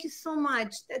 Sing? Thank you so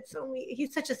much. That's so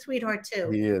he's such a sweetheart too.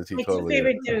 He is. He totally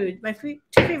is. My two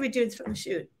favorite dudes from the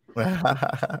shoot.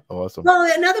 Awesome. Well,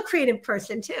 another creative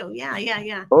person too.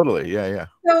 Yeah. Totally. Yeah.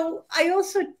 So I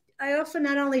also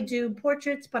not only do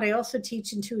portraits, but I also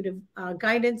teach intuitive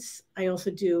guidance. I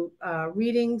also do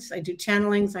readings. I do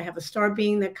channelings. I have a star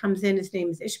being that comes in. His name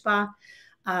is Ishba.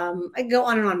 I go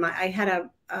on and on. I had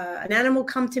an animal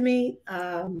come to me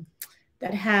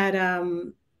that had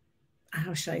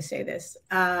how should I say this?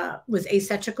 Was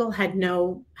asexual, had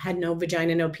no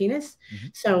vagina, no penis.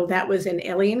 So that was an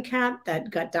alien cat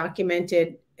that got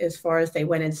documented as far as they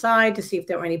went inside to see if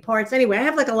there were any parts. Anyway, I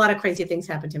have like a lot of crazy things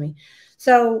happen to me.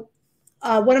 So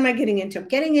what am I getting into? I'm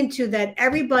getting into that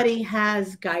everybody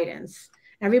has guidance.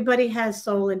 Everybody has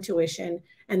soul intuition.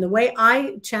 And the way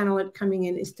I channel it coming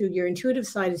in is through your intuitive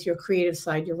side, is your creative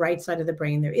side, your right side of the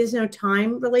brain. There is no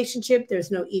time relationship.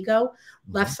 There's no ego.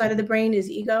 Left side of the brain is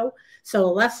ego. So the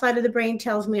left side of the brain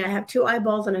tells me I have two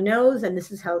eyeballs and a nose, and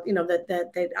this is how,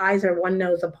 that eyes are one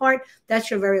nose apart. That's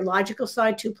your very logical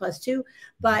side, 2 + 2.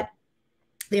 But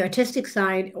the artistic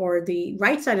side, or the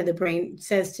right side of the brain,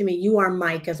 says to me, you are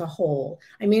Mike as a whole.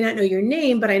 I may not know your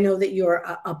name, but I know that you're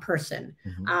a person.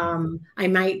 I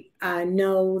might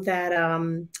know that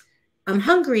I'm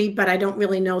hungry, but I don't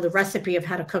really know the recipe of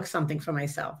how to cook something for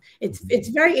myself. It's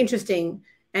very interesting.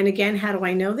 And again, how do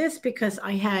I know this? Because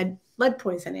I had lead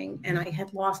poisoning and I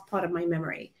had lost part of my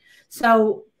memory.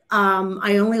 So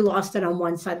I only lost it on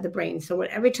one side of the brain. So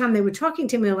every time they were talking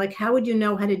to me, like, how would you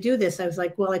know how to do this? I was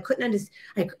like, well, I couldn't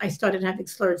understand. I started having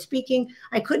slurred speaking.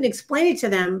 I couldn't explain it to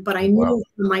them, but I knew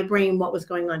from my brain what was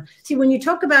going on. See, when you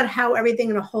talk about how everything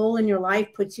in a whole in your life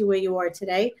puts you where you are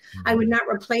today, I would not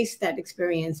replace that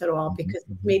experience at all, because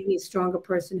it made me a stronger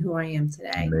person who I am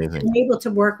today. Amazing. I'm able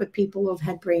to work with people who have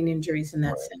had brain injuries in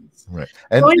that sense. Right.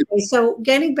 So anyway, so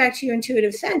getting back to your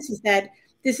intuitive sense is that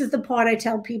this is the part I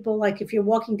tell people, like, if you're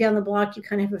walking down the block, you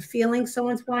kind of have a feeling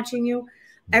someone's watching you.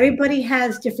 Everybody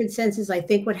has different senses. I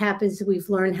think what happens is we've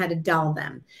learned how to dull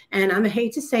them. And I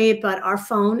hate to say it, but our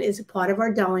phone is a part of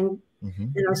our dulling.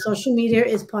 And our social media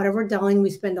is part of our dulling. We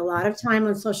spend a lot of time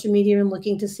on social media and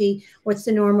looking to see what's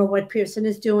the norm, or what person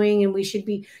is doing. And we should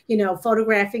be,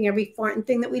 photographing every important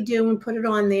thing that we do and put it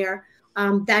on there.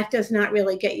 That does not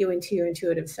really get you into your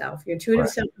intuitive self. Your intuitive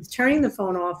self is turning the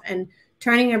phone off and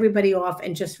turning everybody off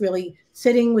and just really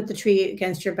sitting with the tree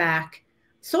against your back,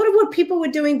 sort of what people were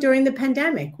doing during the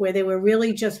pandemic, where they were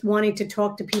really just wanting to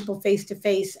talk to people face to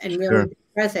face and really be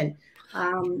present.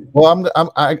 Well,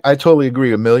 I totally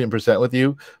agree 1,000,000% with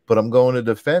you, but I'm going to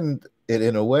defend it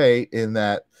in a way in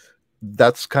that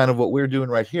that's kind of what we're doing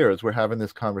right here is we're having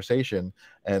this conversation,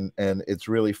 and it's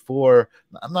really for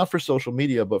not for social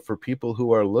media, but for people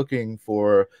who are looking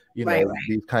for, you know,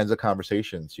 these kinds of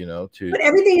conversations, you know, but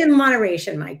everything in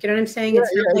moderation, Mike. You know what I'm saying? It's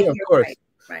not like of you're course.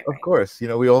 Right. Of course, you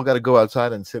know, we all got to go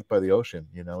outside and sit by the ocean.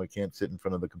 You know, we can't sit in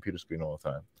front of the computer screen all the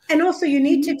time. And also, you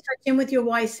need to touch in with your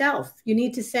wise self. You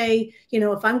need to say, you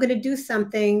know, if I'm going to do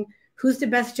something, who's the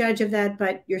best judge of that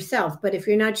but yourself? But if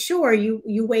you're not sure, you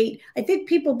wait. I think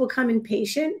people become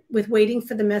impatient with waiting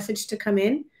for the message to come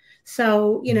in.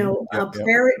 So, you know,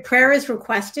 prayer is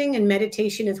requesting and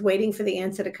meditation is waiting for the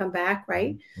answer to come back,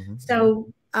 right?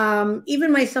 So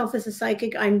even myself as a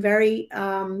psychic, I'm very,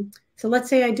 so let's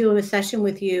say I do a session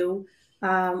with you,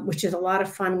 which is a lot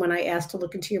of fun when I ask to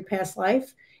look into your past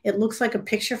life. It looks like a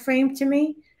picture frame to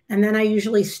me. And then I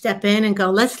usually step in and go,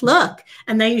 let's look.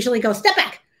 And they usually go, step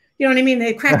back. You know what I mean?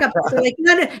 They crack up. They're like,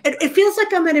 no, it feels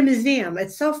like I'm at a museum.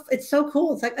 It's so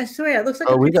cool. It's like, I swear, it looks like.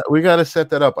 Oh, we got to set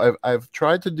that up. I've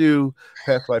tried to do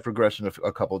past life regression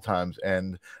a couple of times,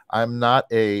 and I'm not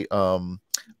a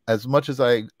as much as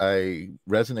I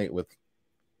resonate with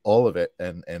all of it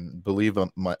and believe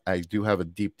I do have a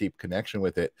deep connection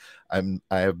with it. I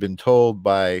have been told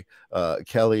by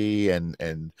Kelly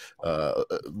and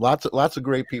lots of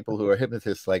great people who are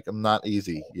hypnotists, like, I'm not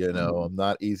easy, you know, I'm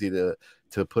not easy to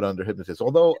put under hypnosis.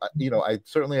 Although, you know, I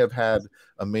certainly have had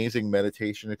amazing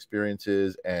meditation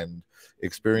experiences and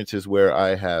experiences where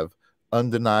I have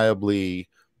undeniably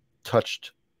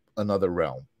touched another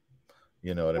realm.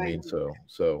 You know what I mean? So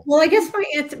well, I guess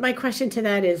my question to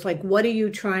that is, like, what are you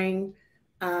trying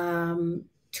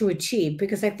to achieve?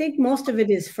 Because I think most of it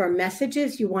is for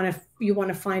messages. You want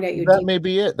to find out your that may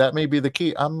be it. That may be the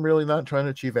key. I'm really not trying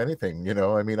to achieve anything, you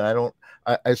know. I mean,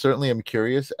 I certainly am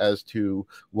curious as to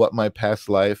what my past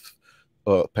lives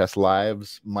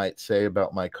might say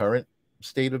about my current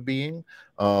state of being.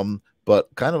 But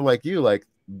kind of like you, like,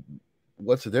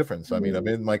 what's the difference? I mean, I'm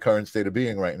in my current state of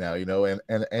being right now, you know,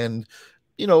 and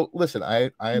you know, listen,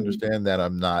 I understand that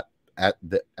I'm not at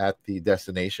the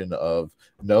destination of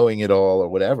knowing it all or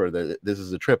whatever, that this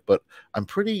is a trip, but I'm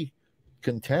pretty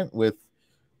content with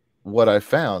what I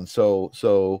found.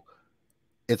 So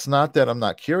it's not that I'm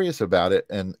not curious about it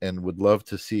and would love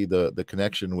to see the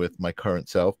connection with my current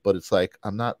self, but it's like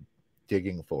I'm not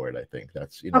digging for it. I think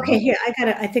that's, you know. Okay, here,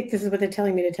 I think this is what they're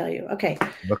telling me to tell you. Okay.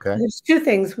 Okay. There's two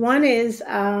things. One is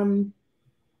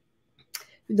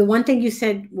the one thing you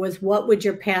said was, what would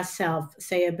your past self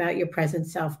say about your present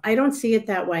self? I don't see it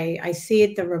that way. I see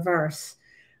it the reverse,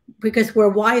 because we're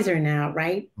wiser now,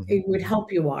 right? It would help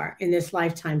you are in this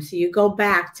lifetime. So you go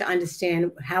back to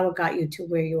understand how it got you to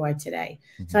where you are today.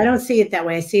 So I don't see it that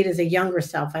way. I see it as a younger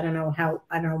self. I don't know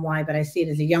why, but I see it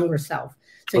as a younger self.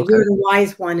 So you're the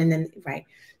wise one. And then, right.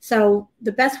 So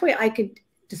the best way I could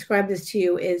describe this to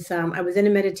you is I was in a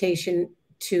meditation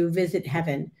to visit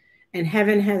heaven. And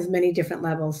heaven has many different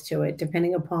levels to it,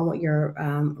 depending upon what your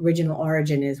original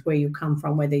origin is, where you come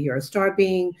from, whether you're a star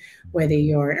being, whether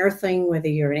you're an earthling, whether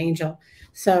you're an angel.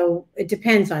 So it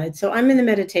depends on it. So I'm in the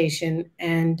meditation,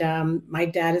 and my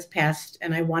dad has passed,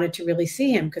 and I wanted to really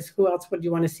see him, because who else would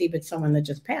you want to see but someone that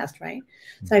just passed, right?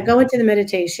 So I go into the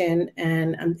meditation,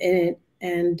 and I'm in it.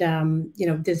 And, you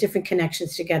know, there's different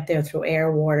connections to get there through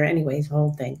air, water, anyways, the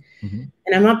whole thing.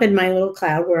 And I'm up in my little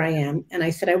cloud where I am. And I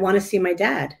said, I want to see my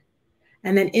dad.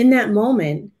 And then in that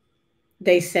moment,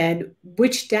 they said,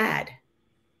 which dad?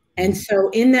 And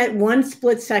so in that one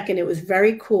split second, it was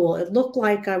very cool. It looked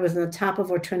like I was on the top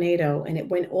of a tornado, and it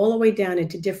went all the way down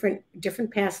into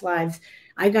different past lives.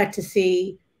 I got to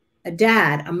see a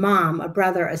dad, a mom, a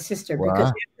brother, a sister, because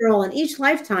after all, in each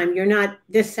lifetime, you're not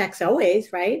this sex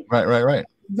always, right? Right.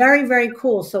 Very, very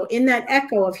cool. So in that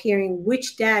echo of hearing,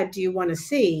 which dad do you want to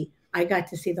see? I got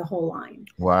to see the whole line.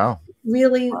 Wow.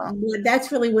 Really,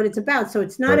 that's really what it's about. So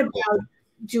it's not about,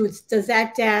 does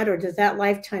that dad or does that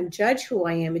lifetime judge who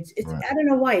I am? It's I don't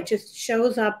know why, it just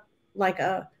shows up like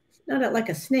not like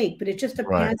a snake, but it's just a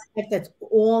past life that's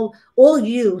all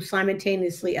you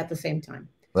simultaneously at the same time.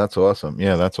 That's awesome.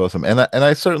 Yeah, that's awesome. And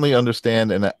I certainly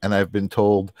understand, and I've been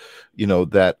told, you know,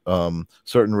 that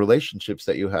certain relationships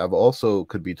that you have also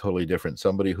could be totally different.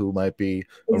 Somebody who might be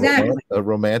a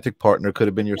romantic partner could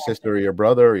have been your sister or your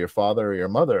brother or your father or your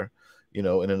mother, you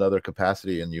know, in another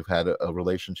capacity, and you've had a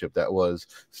relationship that was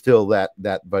still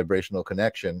that vibrational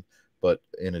connection, but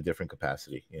in a different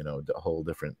capacity, you know, a whole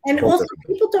different. And also,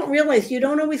 people don't realize you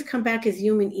don't always come back as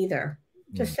human either.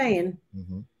 Just saying.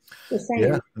 Just Yeah,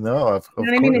 saying. no, You of know what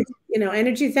I mean? course. It's,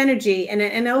 energy is energy.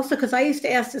 And also, because I used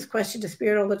to ask this question to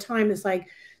Spirit all the time, is like,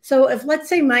 so if, let's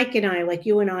say, Mike and I, like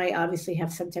you and I obviously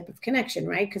have some type of connection,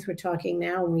 right? Because we're talking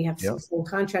now and we have Yeah. some full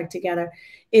contract together.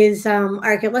 Is, all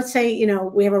right, let's say,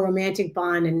 we have a romantic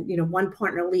bond and, one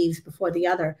partner leaves before the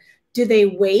other. Do they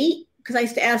wait? Because I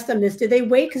used to ask them this, do they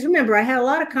wait? Because remember, I had a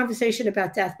lot of conversation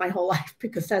about death my whole life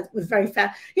because that was very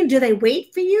fast. Do they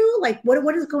wait for you? Like,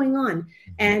 what is going on?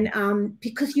 And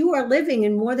because you are living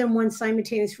in more than one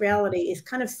simultaneous reality, it's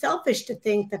kind of selfish to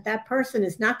think that that person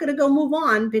is not going to go move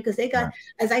on because they got,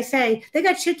 as I say, they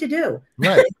got shit to do.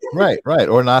 Right, right.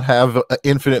 Or not have an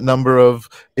infinite number of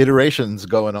iterations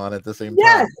going on at the same time.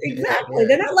 Yes, exactly.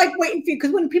 They're not like waiting for you.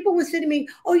 Because when people would say to me,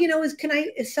 "Oh,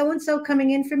 is so and so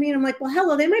coming in for me?" and I'm like, "Well,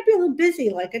 hello, they might be a little busy.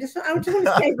 Like, I just want to say,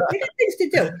 they got things to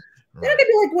do. They're not gonna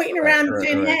be like waiting around and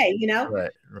saying, "Hey," Right.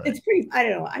 It's pretty. I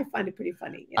don't know. I find it pretty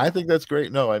funny. I think that's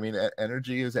great. No, I mean,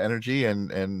 energy is energy,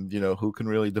 and who can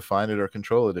really define it or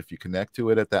control it? If you connect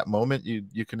to it at that moment,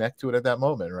 you connect to it at that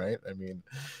moment, right? I mean,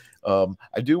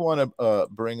 I do want to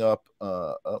bring up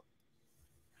your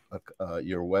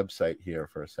website here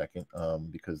for a second,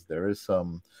 because there is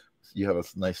you have a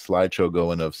nice slideshow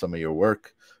going of some of your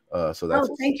work. So that's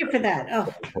thank you for that.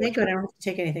 Oh, thank God, I don't have to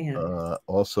take anything out.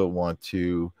 Also want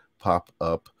to pop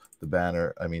up the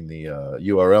banner, I mean the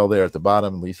URL there at the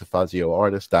bottom,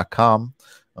 lisafazioartist.com.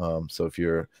 So if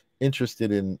you're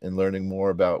interested in learning more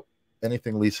about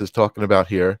anything Lisa's talking about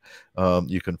here,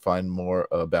 you can find more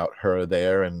about her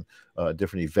there, and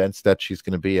different events that she's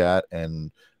going to be at,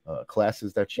 and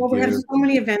classes that she gives. We have so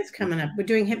many events coming up. We're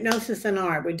doing hypnosis and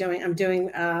art. I'm doing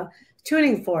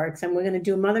tuning forks, and we're going to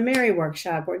do a Mother Mary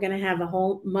workshop. We're going to have a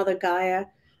whole Mother Gaia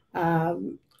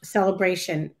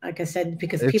celebration, like I said,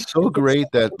 because it's so great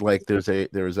that like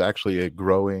there's actually a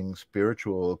growing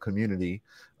spiritual community,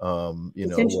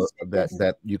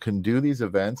 that you can do these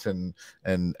events and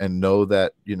know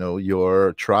that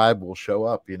your tribe will show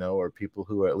up, or people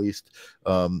who are at least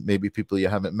maybe people you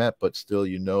haven't met, but still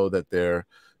that they're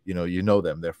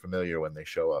them, they're familiar when they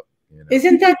show up.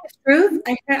 Isn't that the truth?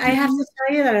 I have to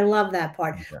tell you that I love that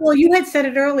part. Yeah. Well, you had said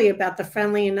it earlier about the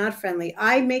friendly and not friendly.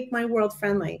 I make my world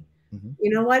friendly.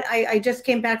 You know what? I just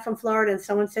came back from Florida, and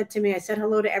someone said to me, I said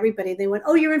hello to everybody. They went,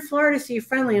 "Oh, you're in Florida, so you're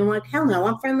friendly." I'm like, hell no,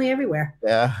 I'm friendly everywhere.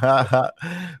 Yeah.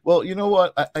 Well, you know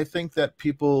what? I think that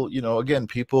people, again,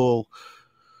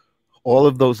 all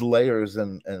of those layers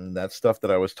and that stuff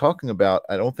that I was talking about,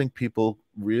 I don't think people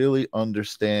really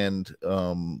understand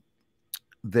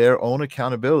their own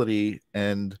accountability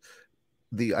and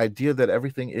the idea that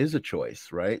everything is a choice,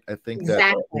 right? I think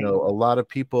that a lot of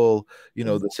people,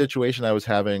 the situation I was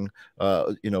having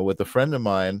with a friend of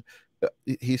mine,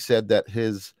 he said that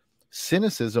his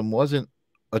cynicism wasn't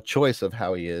a choice of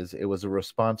how he is, it was a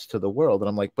response to the world. And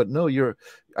I'm like, but no,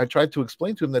 I tried to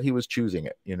explain to him that he was choosing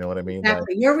it. You know what I mean?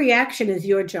 Exactly. Your reaction is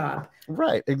your job.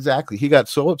 Right, exactly. He got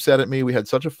so upset at me. We had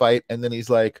such a fight. And then he's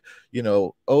like,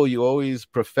 oh, you always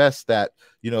profess that,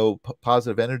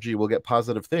 positive energy will get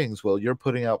positive things. Well, you're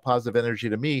putting out positive energy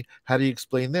to me. How do you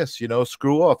explain this?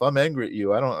 Screw off. I'm angry at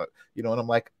you. I don't, and I'm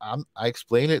like, I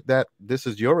explain it that this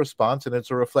is your response and it's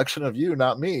a reflection of you,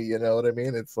 not me. You know what I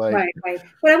mean? It's like, right.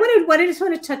 But I just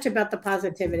want to touch about the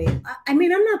positivity. I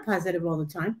mean, I'm not positive all the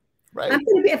time. Right.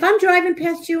 If I'm driving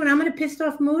past you and I'm in a pissed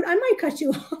off mood, I might cut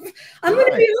you off. I'm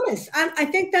going to be honest. I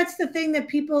think that's the thing that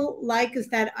people like, is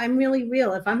that I'm really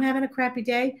real. If I'm having a crappy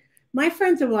day, my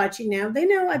friends are watching now. They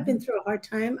know I've been through a hard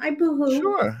time. I boo-hoo.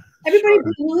 Sure. Everybody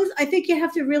boo-hoos. I think you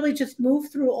have to really just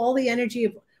move through all the energy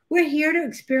of, we're here to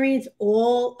experience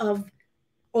all of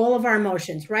our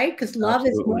emotions, right? Because love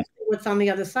is what's on the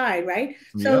other side, right?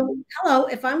 So, hello,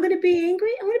 if I'm going to be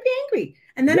angry, I'm going to be angry.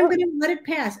 And then I'm going to let it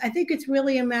pass. I think it's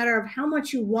really a matter of how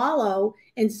much you wallow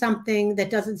in something that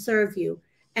doesn't serve you.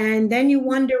 And then you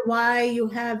wonder why you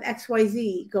have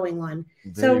XYZ going on.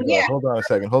 There you go. Hold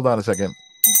on a second.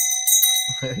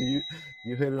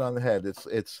 you hit it on the head.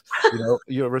 It's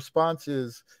your response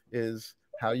is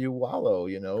how you wallow,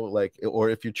 like, or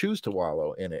if you choose to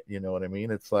wallow in it, you know what I mean?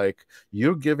 It's like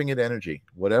you're giving it energy,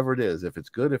 whatever it is. If it's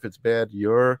good, if it's bad,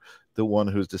 you're the one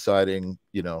who's deciding,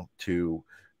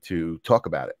 to talk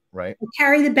about it, right?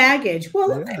 Carry the baggage.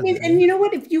 Well, I mean, and you know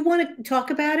what? If you want to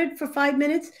talk about it for 5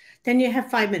 minutes, then you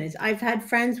have 5 minutes. I've had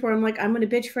friends where I'm like, I'm going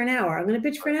to bitch for an hour. I'm going to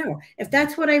bitch for an hour if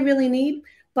that's what I really need.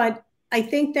 But I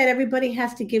think that everybody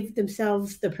has to give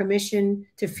themselves the permission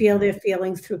to feel their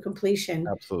feelings through completion.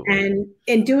 Absolutely.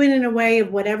 And do it in a way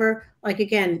of whatever, like,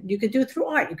 again, you could do it through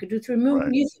art. You could do it through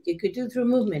music. You could do it through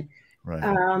movement. Right.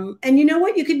 And you know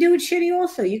what? You could do it shitty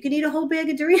also. You could eat a whole bag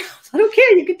of Doritos. I don't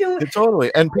care. You could do it.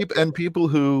 Totally. And people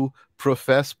who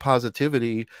profess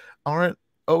positivity aren't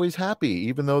always happy,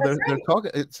 even though That's they're right.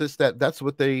 talking. It's just that that's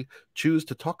what they choose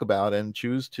to talk about and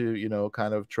choose to, you know,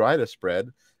 kind of try to spread.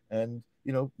 And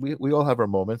you know, we all have our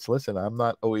moments. Listen, I'm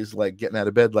not always like getting out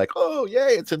of bed like, oh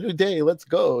yay, it's a new day, let's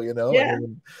go. You know, I Yeah.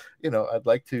 mean, you know, I'd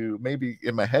like to maybe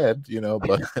in my head, you know,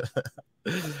 but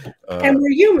And uh,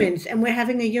 we're humans and we're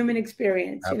having a human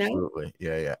experience, you know? absolutely,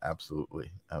 yeah, yeah,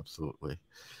 absolutely, absolutely.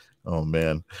 Oh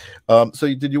man. So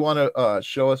did you want to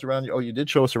show us around your, oh, you did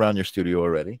show us around your studio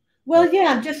already. Well,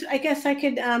 yeah, just I guess I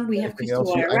could we have Anything crystal else?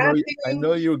 wire I wrapping.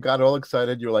 know you got all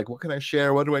excited. You're like, what can I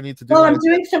share? What do I need to do? Well, And I I'm said,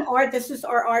 doing some art. This is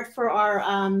our art for our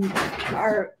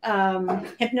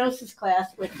hypnosis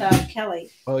class with Kelly.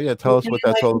 oh yeah, We're tell us gonna, what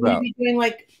that's like, all we're gonna about. be doing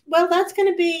like, well, that's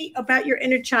gonna be about your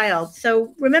inner child.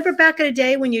 So remember back in the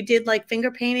day when you did like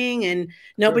finger painting and Sure.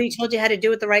 nobody told you how to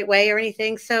do it the right way or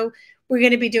anything. So we're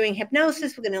gonna be doing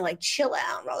hypnosis. We're gonna like chill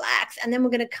out, relax, and then we're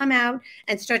gonna come out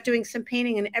and start doing some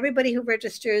painting. And everybody who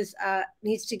registers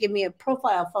needs to give me a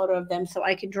profile photo of them so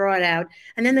I can draw it out.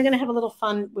 And then they're gonna have a little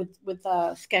fun with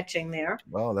sketching there.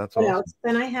 Wow, that's What awesome. else?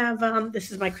 Then I have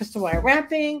this is my crystal wire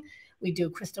wrapping. We do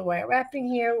crystal wire wrapping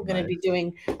here. We're going to be Nice.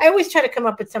 doing, I always try to come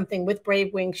up with something with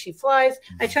Brave Wings, She Flies.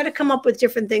 I try to come up with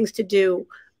different things to do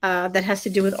that has to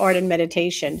do with art and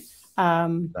meditation.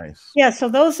 Nice. Yeah, so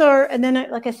those are, and then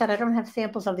like I said, I don't have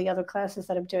samples of the other classes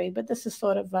that I'm doing, but this is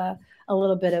sort of a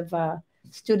little bit of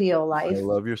studio I life.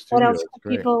 love your What studio. else It's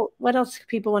do great. what else do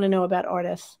people want to know about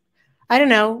artists? I don't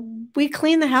know. We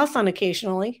clean the house on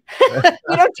occasionally.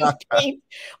 We don't just paint.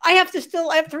 I have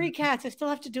 3 cats. I still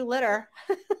have to do litter.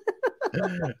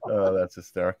 Oh, that's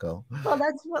hysterical. Well,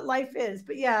 that's what life is.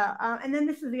 But yeah, and then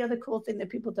this is the other cool thing that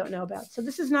people don't know about. So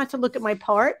this is not to look at my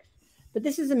part, but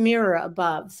this is a mirror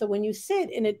above. So when you sit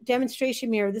in a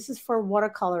demonstration mirror, this is for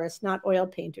watercolorists, not oil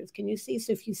painters. Can you see?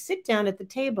 So if you sit down at the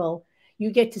table, you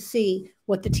get to see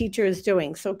what the teacher is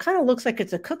doing. So it kind of looks like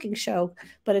it's a cooking show,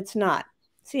 but it's not.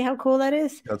 See how cool that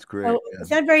is? That's great. So Yeah.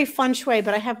 it's not very feng shui,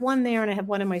 but I have one there and I have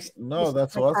one in my No, this is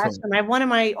that's my awesome. classroom. I have one in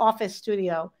my office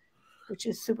studio, which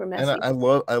is super And messy. I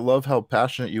love how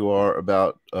passionate you are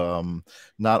about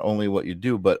not only what you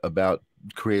do, but about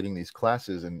creating these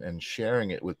classes and sharing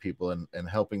it with people and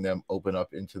helping them open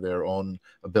up into their own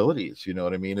abilities. You know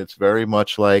what I mean? It's very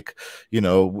much like, you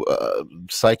know,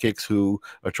 psychics who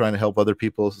are trying to help other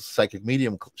people's psychic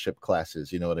mediumship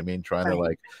classes. You know what I mean? Trying to Right.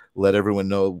 like let everyone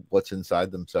know what's inside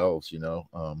themselves. You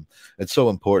know, it's so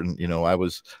important. You know,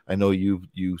 I know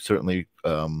you certainly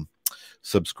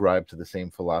subscribe to the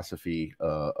same philosophy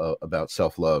about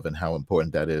self-love and how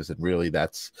important that is. And really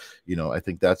that's, you know, I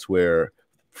think that's where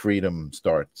freedom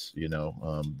starts, you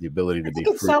know, the ability I to be think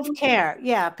it's free. self-care.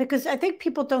 Yeah, because I think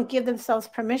people don't give themselves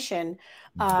permission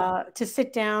to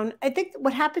sit down. I think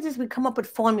what happens is we come up with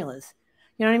formulas.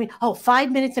 You know what I mean? Oh,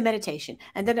 5 minutes of meditation.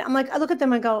 And then I'm like, I look at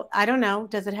them and go, I don't know.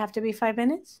 Does it have to be 5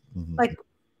 minutes? Mhm. Like,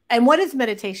 and what is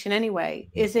meditation anyway?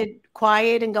 Is it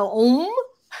quiet and go,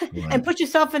 Right. and put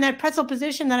yourself in that pretzel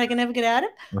position that I can never get out of?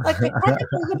 Like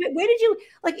practically, where did you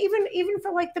like even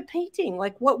for like the painting?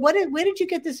 Like where did you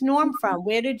get this norm from?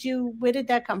 Where did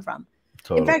that come from? In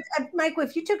Totally. fact, Michael,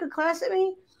 if you took a class at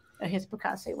me, oh, here's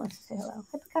Picasso. He wants to say hello.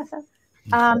 Hi,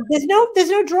 Picasso. There's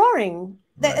no drawing.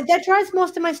 Right. That drives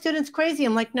most of my students crazy.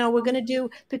 I'm like, no, we're gonna do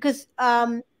because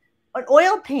an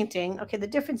oil painting. Okay, the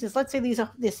difference is, let's say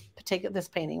this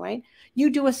painting, right? You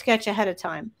do a sketch ahead of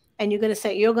time, and you're gonna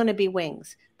say you're gonna be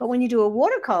wings. But when you do a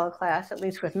watercolor class, at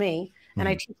least with me, and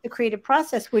I Mhm. teach the creative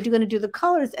process, we're going to do the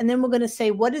colors, and then we're going to say,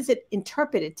 what is it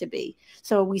interpreted to be?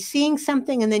 So are we seeing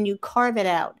something, and then you carve it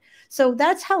out. So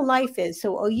that's how life is.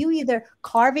 So are you either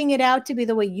carving it out to be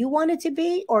the way you want it to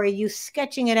be, or are you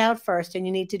sketching it out first and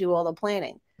you need to do all the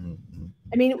planning? Mhm.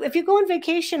 I mean, if you go on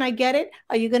vacation, I get it.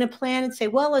 Are you going to plan and say,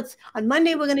 well, it's on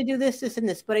Monday, we're going to do this, this, and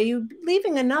this? But are you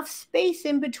leaving enough space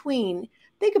in between?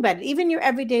 Think about it. Even your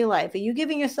everyday life, are you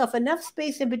giving yourself enough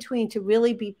space in between to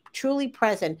really be truly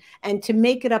present and to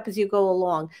make it up as you go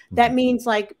along? That Mhm. means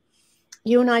like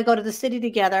you and I go to the city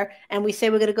together and we say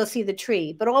we're going to go see the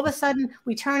tree. But all of a sudden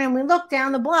we turn and we look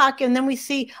down the block and then we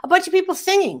see a bunch of people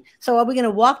singing. So are we going to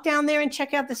walk down there and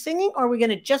check out the singing, or are we going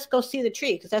to just go see the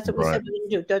tree? Because that's what we Right. said we're going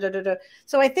to do. Da, da, da, da.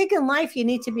 So I think in life you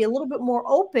need to be a little bit more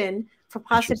open for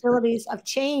Interesting. possibilities of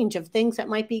change, of things that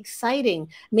might be exciting.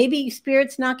 Maybe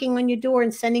spirits knocking on your door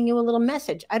and sending you a little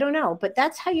message. I don't know. But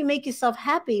that's how you make yourself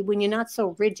happy when you're not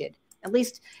so rigid. At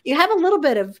least you have a little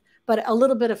bit of, but a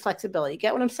little bit of flexibility.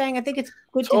 Get what I'm saying? I think it's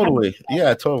good to have. Totally.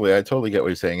 Yeah, totally. I totally get what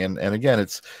you're saying. And again,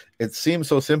 it seems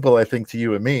so simple, I think, to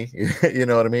you and me, you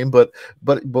know what I mean? But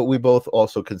we both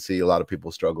also can see a lot of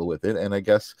people struggle with it. And I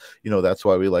guess, you know, that's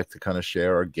why we like to kind of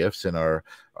share our gifts and our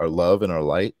love and our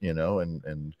light, you know, and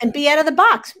be out of the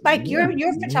box. Mike, yeah,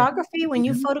 your photography, when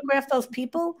you photograph those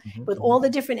people with all the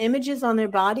different images on their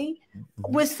body,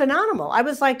 was phenomenal. I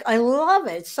was like, I love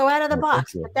it. It's so out of the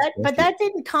box. But that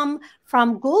didn't come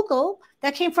from Google.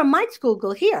 That came from Mike's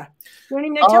Google here.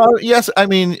 Yes, I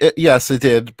mean, yes, it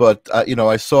did. But you know,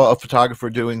 I saw a photographer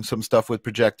doing some stuff with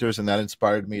projectors, and that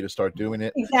inspired me to start doing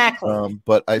it. Exactly.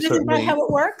 But I Isn't certainly, that how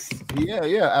it works?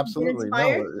 Yeah, absolutely.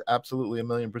 No, absolutely,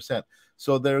 1,000,000%.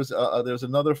 So there's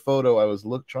another photo I was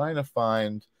trying to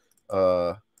find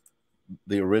the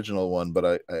original one, but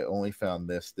I only found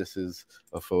this. This is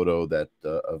a photo that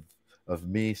of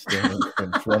me standing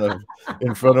in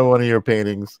front of one of your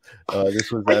paintings.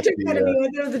 This was at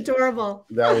that was adorable.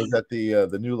 That was at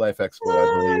the New Life Expo, I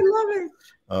believe.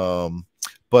 I love it.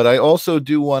 But I also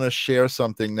do want to share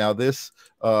something. Now, this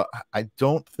I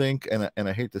don't think, and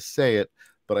I hate to say it,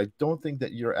 but I don't think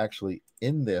that you're actually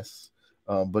in this.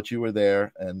 But you were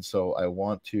there, and so I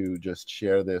want to just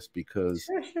share this because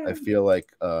I feel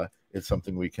like it's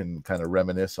something we can kind of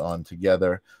reminisce on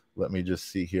together. Let me just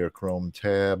see here, Chrome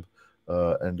tab,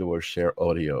 and/or share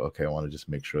audio. Okay, I want to just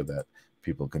make sure that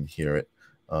people can hear it.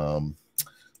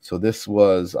 So this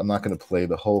was, I'm not going to play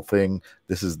the whole thing.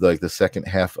 This is like the second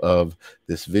half of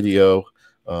this video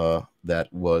that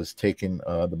was taken,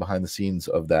 the behind the scenes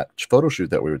of that photo shoot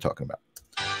that we were talking about.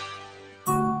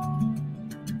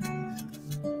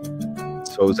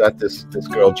 So it was at this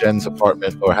girl Jen's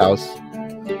apartment or house.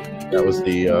 That was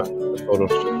the photo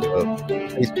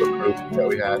Facebook group that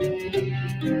we had.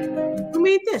 Who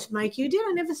made this, Mike? You did?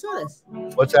 I never saw this.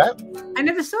 What's that? I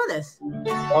never saw this.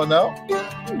 Oh, no?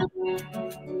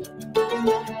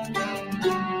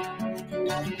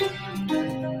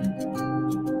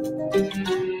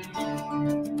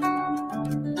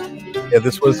 Yeah,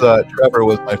 this was Trevor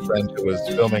was my friend who was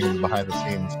filming behind the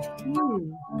scenes.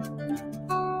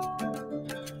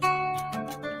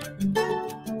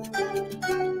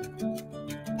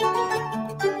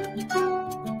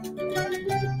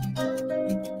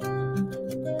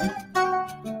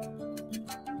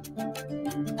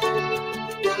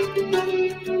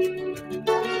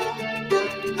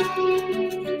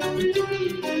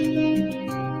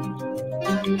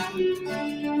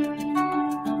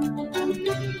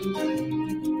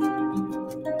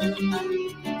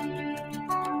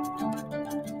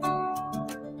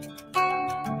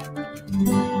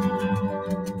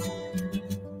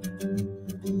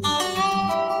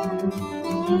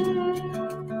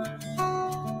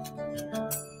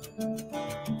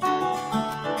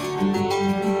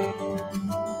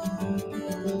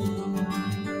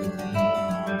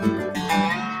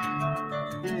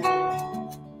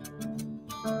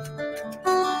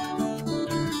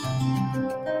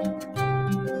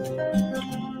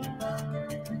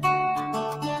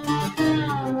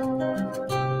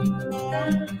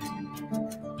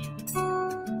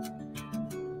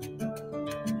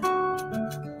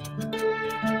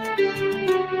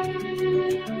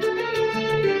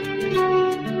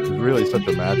 Really such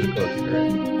a magical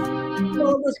experience.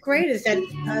 Well, what was great is that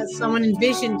someone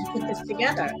envisioned to put this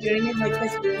together. You know what I mean? Like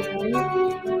this, you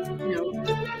know.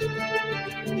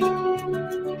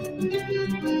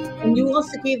 And you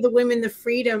also gave the women the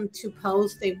freedom to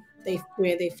pose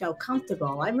where they felt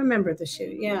comfortable. I remember the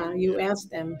shoot. Yeah, you asked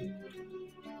them.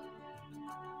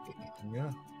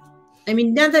 Yeah. I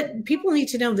mean, now that people need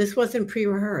to know, this wasn't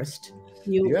pre-rehearsed.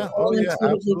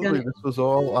 Absolutely. This was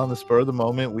all on the spur of the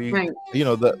moment. You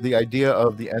know, the idea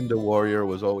of the Ender Warrior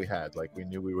was all we had. Like, we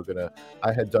knew we were gonna.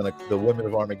 I had done the Women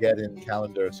of Armageddon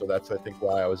calendar, so that's, I think,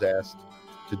 why I was asked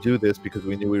to do this, because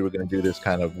we knew we were going to do this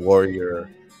kind of warrior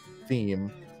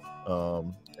theme.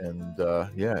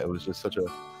 Yeah, it was just such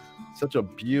a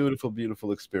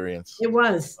beautiful experience. It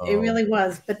was. It really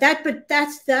was. But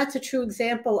that's a true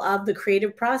example of the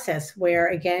creative process, where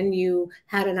again you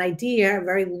had an idea, a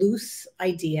very loose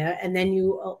idea, and then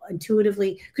you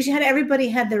intuitively, because everybody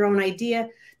had their own idea.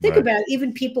 Think about it,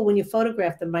 even people when you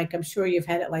photograph them, Mike. I'm sure you've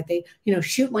had it like they,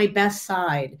 shoot my best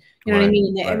side. You know what I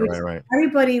mean?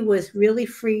 Everybody was really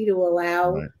free to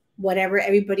allow whatever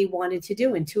everybody wanted to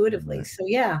do intuitively. So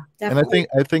yeah, definitely.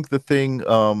 And I think the thing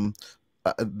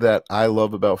that I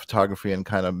love about photography and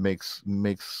kind of makes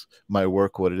my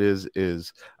work what it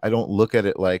is I don't look at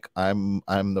it like I'm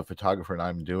the photographer and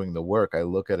I'm doing the work. I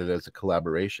look at it as a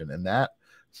collaboration, and that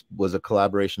was a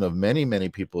collaboration of many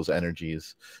people's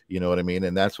energies. You know what I mean?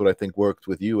 And that's what I think worked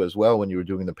with you as well when you were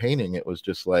doing the painting. It was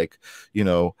just like,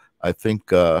 I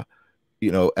think as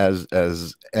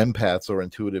empaths or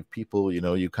intuitive people,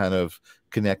 you kind of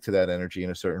connect to that energy in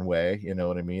a certain way. You know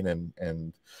what I mean?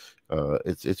 And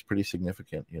it's pretty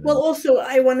significant. Well, also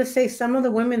I want to say some of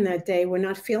the women that day were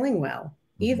not feeling well.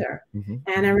 either. Mm-hmm.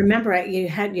 And I remember you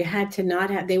had to not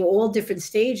have, they were all different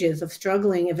stages of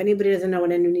struggling. If anybody doesn't know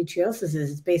what endometriosis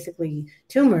is, it's basically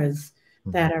tumors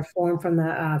that are formed from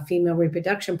the female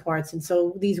reproduction parts. And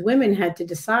so these women had to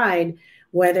decide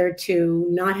whether to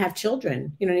not have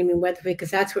children, you know what I mean? Whether, because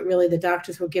that's what really the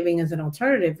doctors were giving as an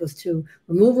alternative, was to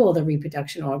remove all the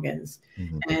reproduction organs.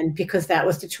 And because that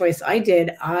was the choice I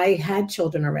did, I had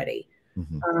children already.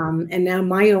 And now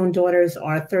my own daughters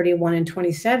are 31 and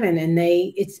 27, and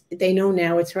they know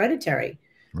now it's hereditary.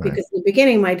 Right. Because in the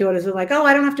beginning, my daughters are like, "Oh,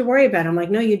 I don't have to worry about it." I'm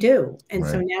like, "No, you do." And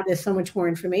so now there's so much more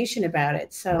information about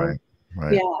it. So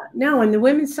yeah, no, and the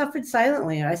women suffered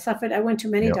silently. I went to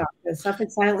many doctors,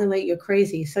 suffered silently like you're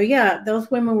crazy. So yeah,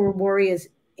 those women were warriors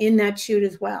in that shoot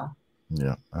as well.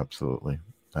 Yeah, absolutely.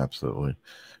 Absolutely.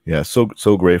 Yeah, so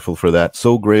grateful for that.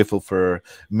 So grateful for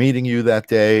meeting you that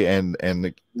day and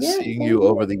seeing you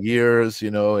over the years,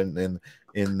 you know, and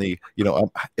in the, you know,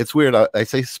 it's weird. I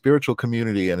say spiritual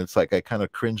community, and it's like I kind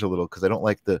of cringe a little because I don't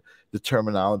like the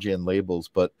terminology and labels,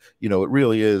 but you know, it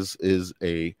really is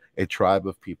a tribe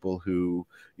of people who,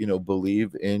 you know,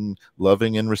 believe in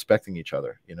loving and respecting each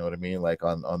other. You know what I mean? Like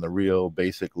on the real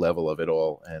basic level of it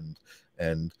all.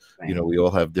 And you know, we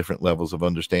all have different levels of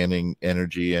understanding,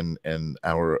 energy, and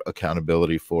our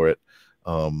accountability for it.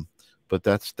 But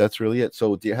that's really it.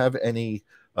 So do you have any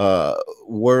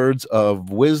words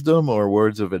of wisdom or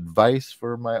words of advice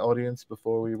for my audience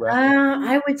before we wrap up?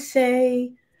 I would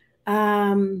say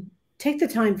take the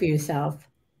time for yourself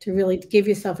to really give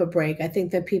yourself a break. I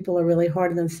think that people are really hard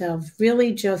on themselves.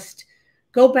 Really just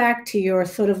go back to your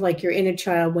sort of like your inner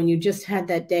child when you just had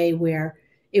that day where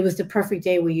it was the perfect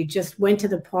day, where you just went to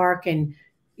the park and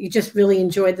you just really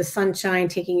enjoyed the sunshine,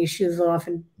 taking your shoes off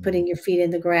and putting your feet in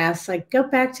the grass. Like, go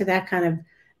back to that kind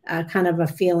of a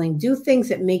feeling. Do things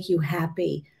that make you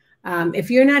happy.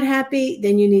 If you're not happy,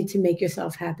 then you need to make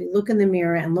yourself happy. Look in the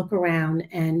mirror and look around,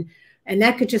 and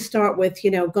that could just start with,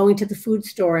 you know, going to the food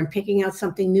store and picking out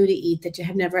something new to eat that you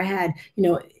have never had.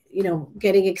 You know,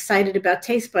 getting excited about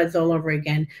taste buds all over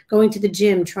again, going to the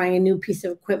gym, trying a new piece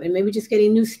of equipment, maybe just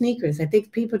getting new sneakers. I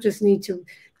think people just need to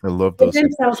give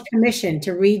themselves permission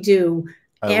to redo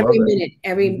every minute,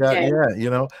 every day. Yeah, you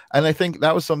know, and I think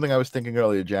that was something I was thinking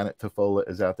earlier. Janet Tafola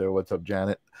is out there. What's up,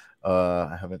 Janet?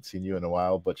 I haven't seen you in a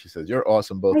while, but she says, "You're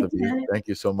awesome, both of you. Thank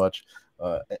you so much."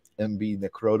 MB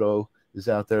Necroto is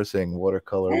out there saying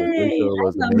watercolor with Lisa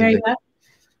was amazing.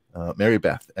 Mary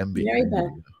Beth, MB. Mary Beth.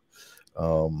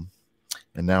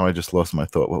 And now I just lost my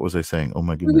thought. What was I saying? Oh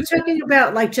my goodness. We were talking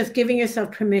about like just giving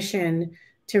yourself permission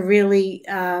to really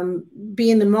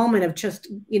be in the moment of just,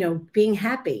 you know, being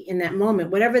happy in that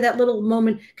moment, whatever that little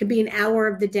moment could be, an hour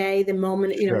of the day, the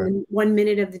moment, you know, 1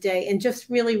 minute of the day, and just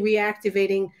really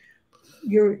reactivating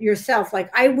yourself.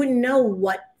 Like, I wouldn't know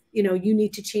what, you know, you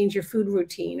need to change your food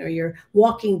routine or your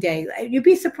walking day. You'd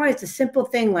be surprised. A simple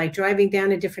thing like driving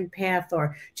down a different path,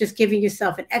 or just giving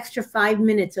yourself an extra 5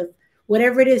 minutes of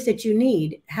whatever it is that you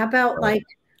need. How about like,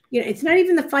 you know, it's not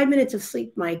even the 5 minutes of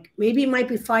sleep, Mike. Maybe it might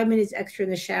be 5 minutes extra in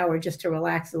the shower just to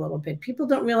relax a little bit. People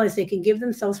don't realize they can give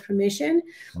themselves permission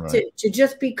to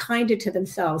just be kinder to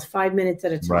themselves 5 minutes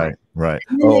at a time. Right.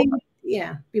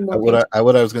 Yeah, be more what I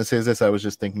was going to say is this. I was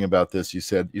just thinking about this. You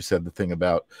said the thing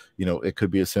about, you know, it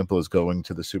could be as simple as going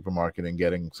to the supermarket and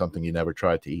getting something you never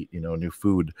tried to eat, you know, new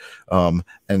food. And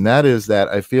that is that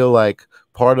I feel like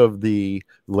part of the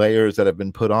layers that have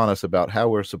been put on us about how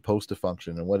we're supposed to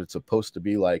function and what it's supposed to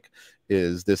be like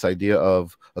is this idea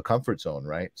of a comfort zone,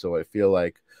 right? So I feel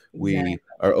like we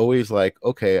are always like,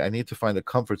 okay, I need to find a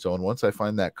comfort zone. Once I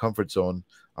find that comfort zone,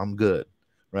 I'm good.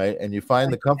 Right. And you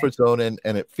find the comfort zone and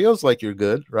it feels like you're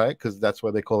good, right? Because that's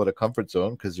why they call it a comfort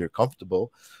zone, because you're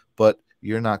comfortable, but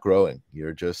you're not growing.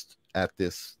 You're just at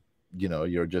this, you know,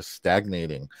 you're just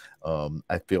stagnating.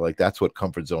 I feel like that's what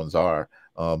comfort zones are.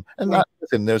 And not,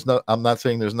 listen, I'm not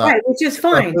saying there's not, which is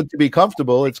fine. Good to be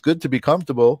comfortable. It's good to be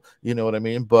comfortable. You know what I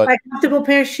mean? But a comfortable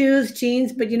pair of shoes,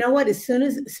 jeans. But you know what? As soon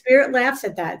as Spirit laughs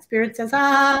at that, Spirit says,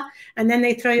 and then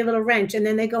they throw you a little wrench, and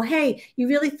then they go, hey, you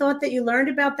really thought that you learned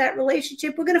about that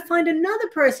relationship? We're going to find another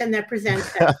person that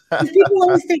presents that. People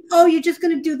always think, oh, you're just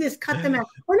going to do this, cut them out.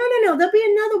 Oh, no. There'll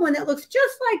be another one that looks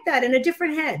just like that in a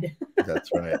different head. That's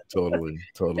right. Totally.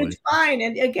 It's fine.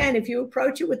 And again, if you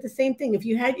approach it with the same thing, if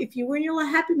you were in your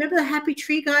happy, remember the happy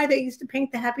tree guy that used to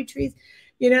paint the happy trees,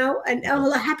 you know, and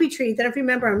the happy trees. I don't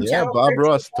remember him. Yeah, Bob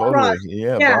Ross, totally.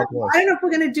 Yeah, Bob Ross. I don't know if we're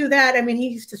going to do that. I mean, he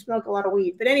used to smoke a lot of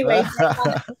weed, but anyway.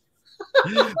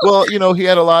 Well, you know, he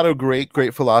had a lot of great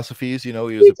philosophies. You know,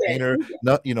 he was a painter.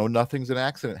 You know, nothing's an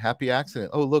accident. Happy accident.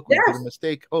 Oh, look, we did a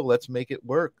mistake. Oh, let's make it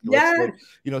work. You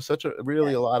know,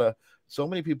 so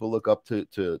many people look up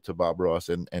to Bob Ross,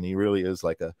 and he really is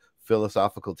like a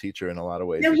philosophical teacher in a lot of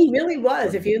ways. No, he really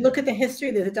was. If you look at the history,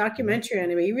 there's a documentary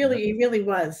on him. He really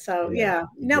was. So yeah,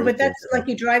 no, but that's like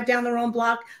you drive down the wrong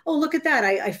block. Oh, look at that!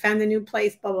 I found a new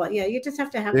place. Blah blah. Yeah, you just have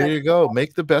to have there that. You go.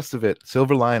 Make the best of it.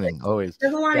 Silver lining, always.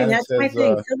 Silver lining. That's my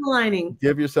thing. Silver lining.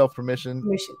 Give yourself permission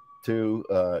to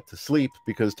sleep,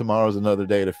 because tomorrow's another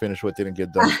day to finish what didn't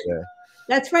get done today.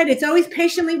 That's right. It's always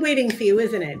patiently waiting for you,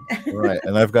 isn't it? Right.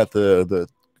 And I've got the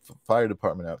fire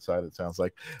department outside, it sounds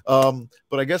like.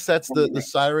 But I guess that's the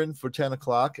siren for 10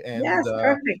 o'clock. And yes,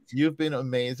 perfect. You've been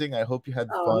amazing. I hope you had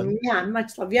fun. Yeah,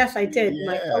 much love. Yes, I did. Yeah.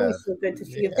 Mike, always so good to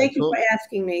see you. Thank you for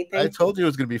asking me. I told you it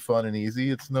was going to be fun and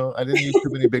easy. I didn't use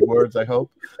too many big words, I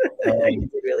hope. You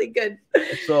did really good.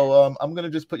 So I'm going to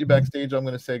just put you backstage. I'm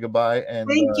going to say goodbye. And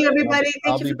thank you, everybody.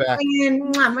 I'll be back.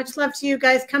 In. Much love to you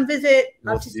guys. Come visit.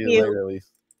 Love to see you later,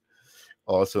 Elise.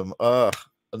 Awesome.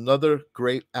 Another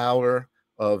great hour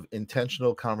of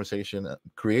intentional conversation,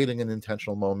 creating an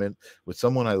intentional moment with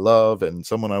someone I love and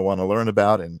someone I want to learn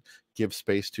about and give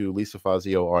space to. Lisa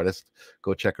Fazio, artist.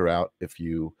 Go check her out if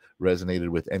you resonated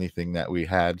with anything that we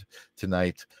had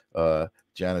tonight.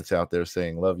 Janet's out there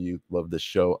saying, love you, love this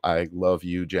show. I love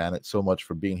you, Janet, so much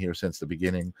for being here since the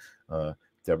beginning.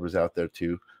 Deborah's out there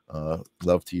too.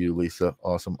 Love to you, Lisa.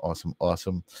 Awesome.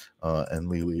 And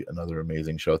Lily, another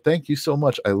amazing show. Thank you so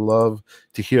much. I love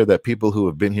to hear that people who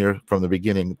have been here from the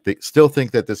beginning, they still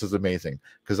think that this is amazing,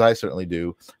 because I certainly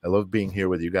do. I love being here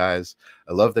with you guys.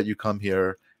 I love that you come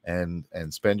here and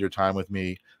spend your time with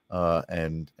me.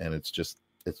 And it's just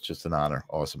an honor.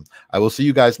 Awesome. I will see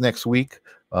you guys next week.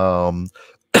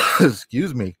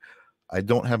 Excuse me. I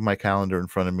don't have my calendar in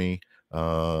front of me.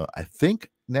 I think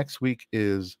next week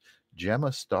is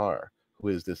Gemma Starr, who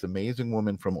is this amazing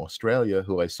woman from Australia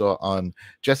who I saw on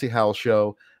Jesse Howell's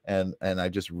show, and I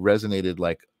just resonated,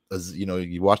 like, as you know,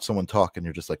 you watch someone talk and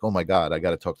you're just like, oh my God, I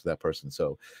got to talk to that person.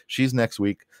 So she's next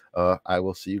week. I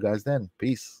will see you guys then.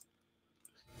 Peace.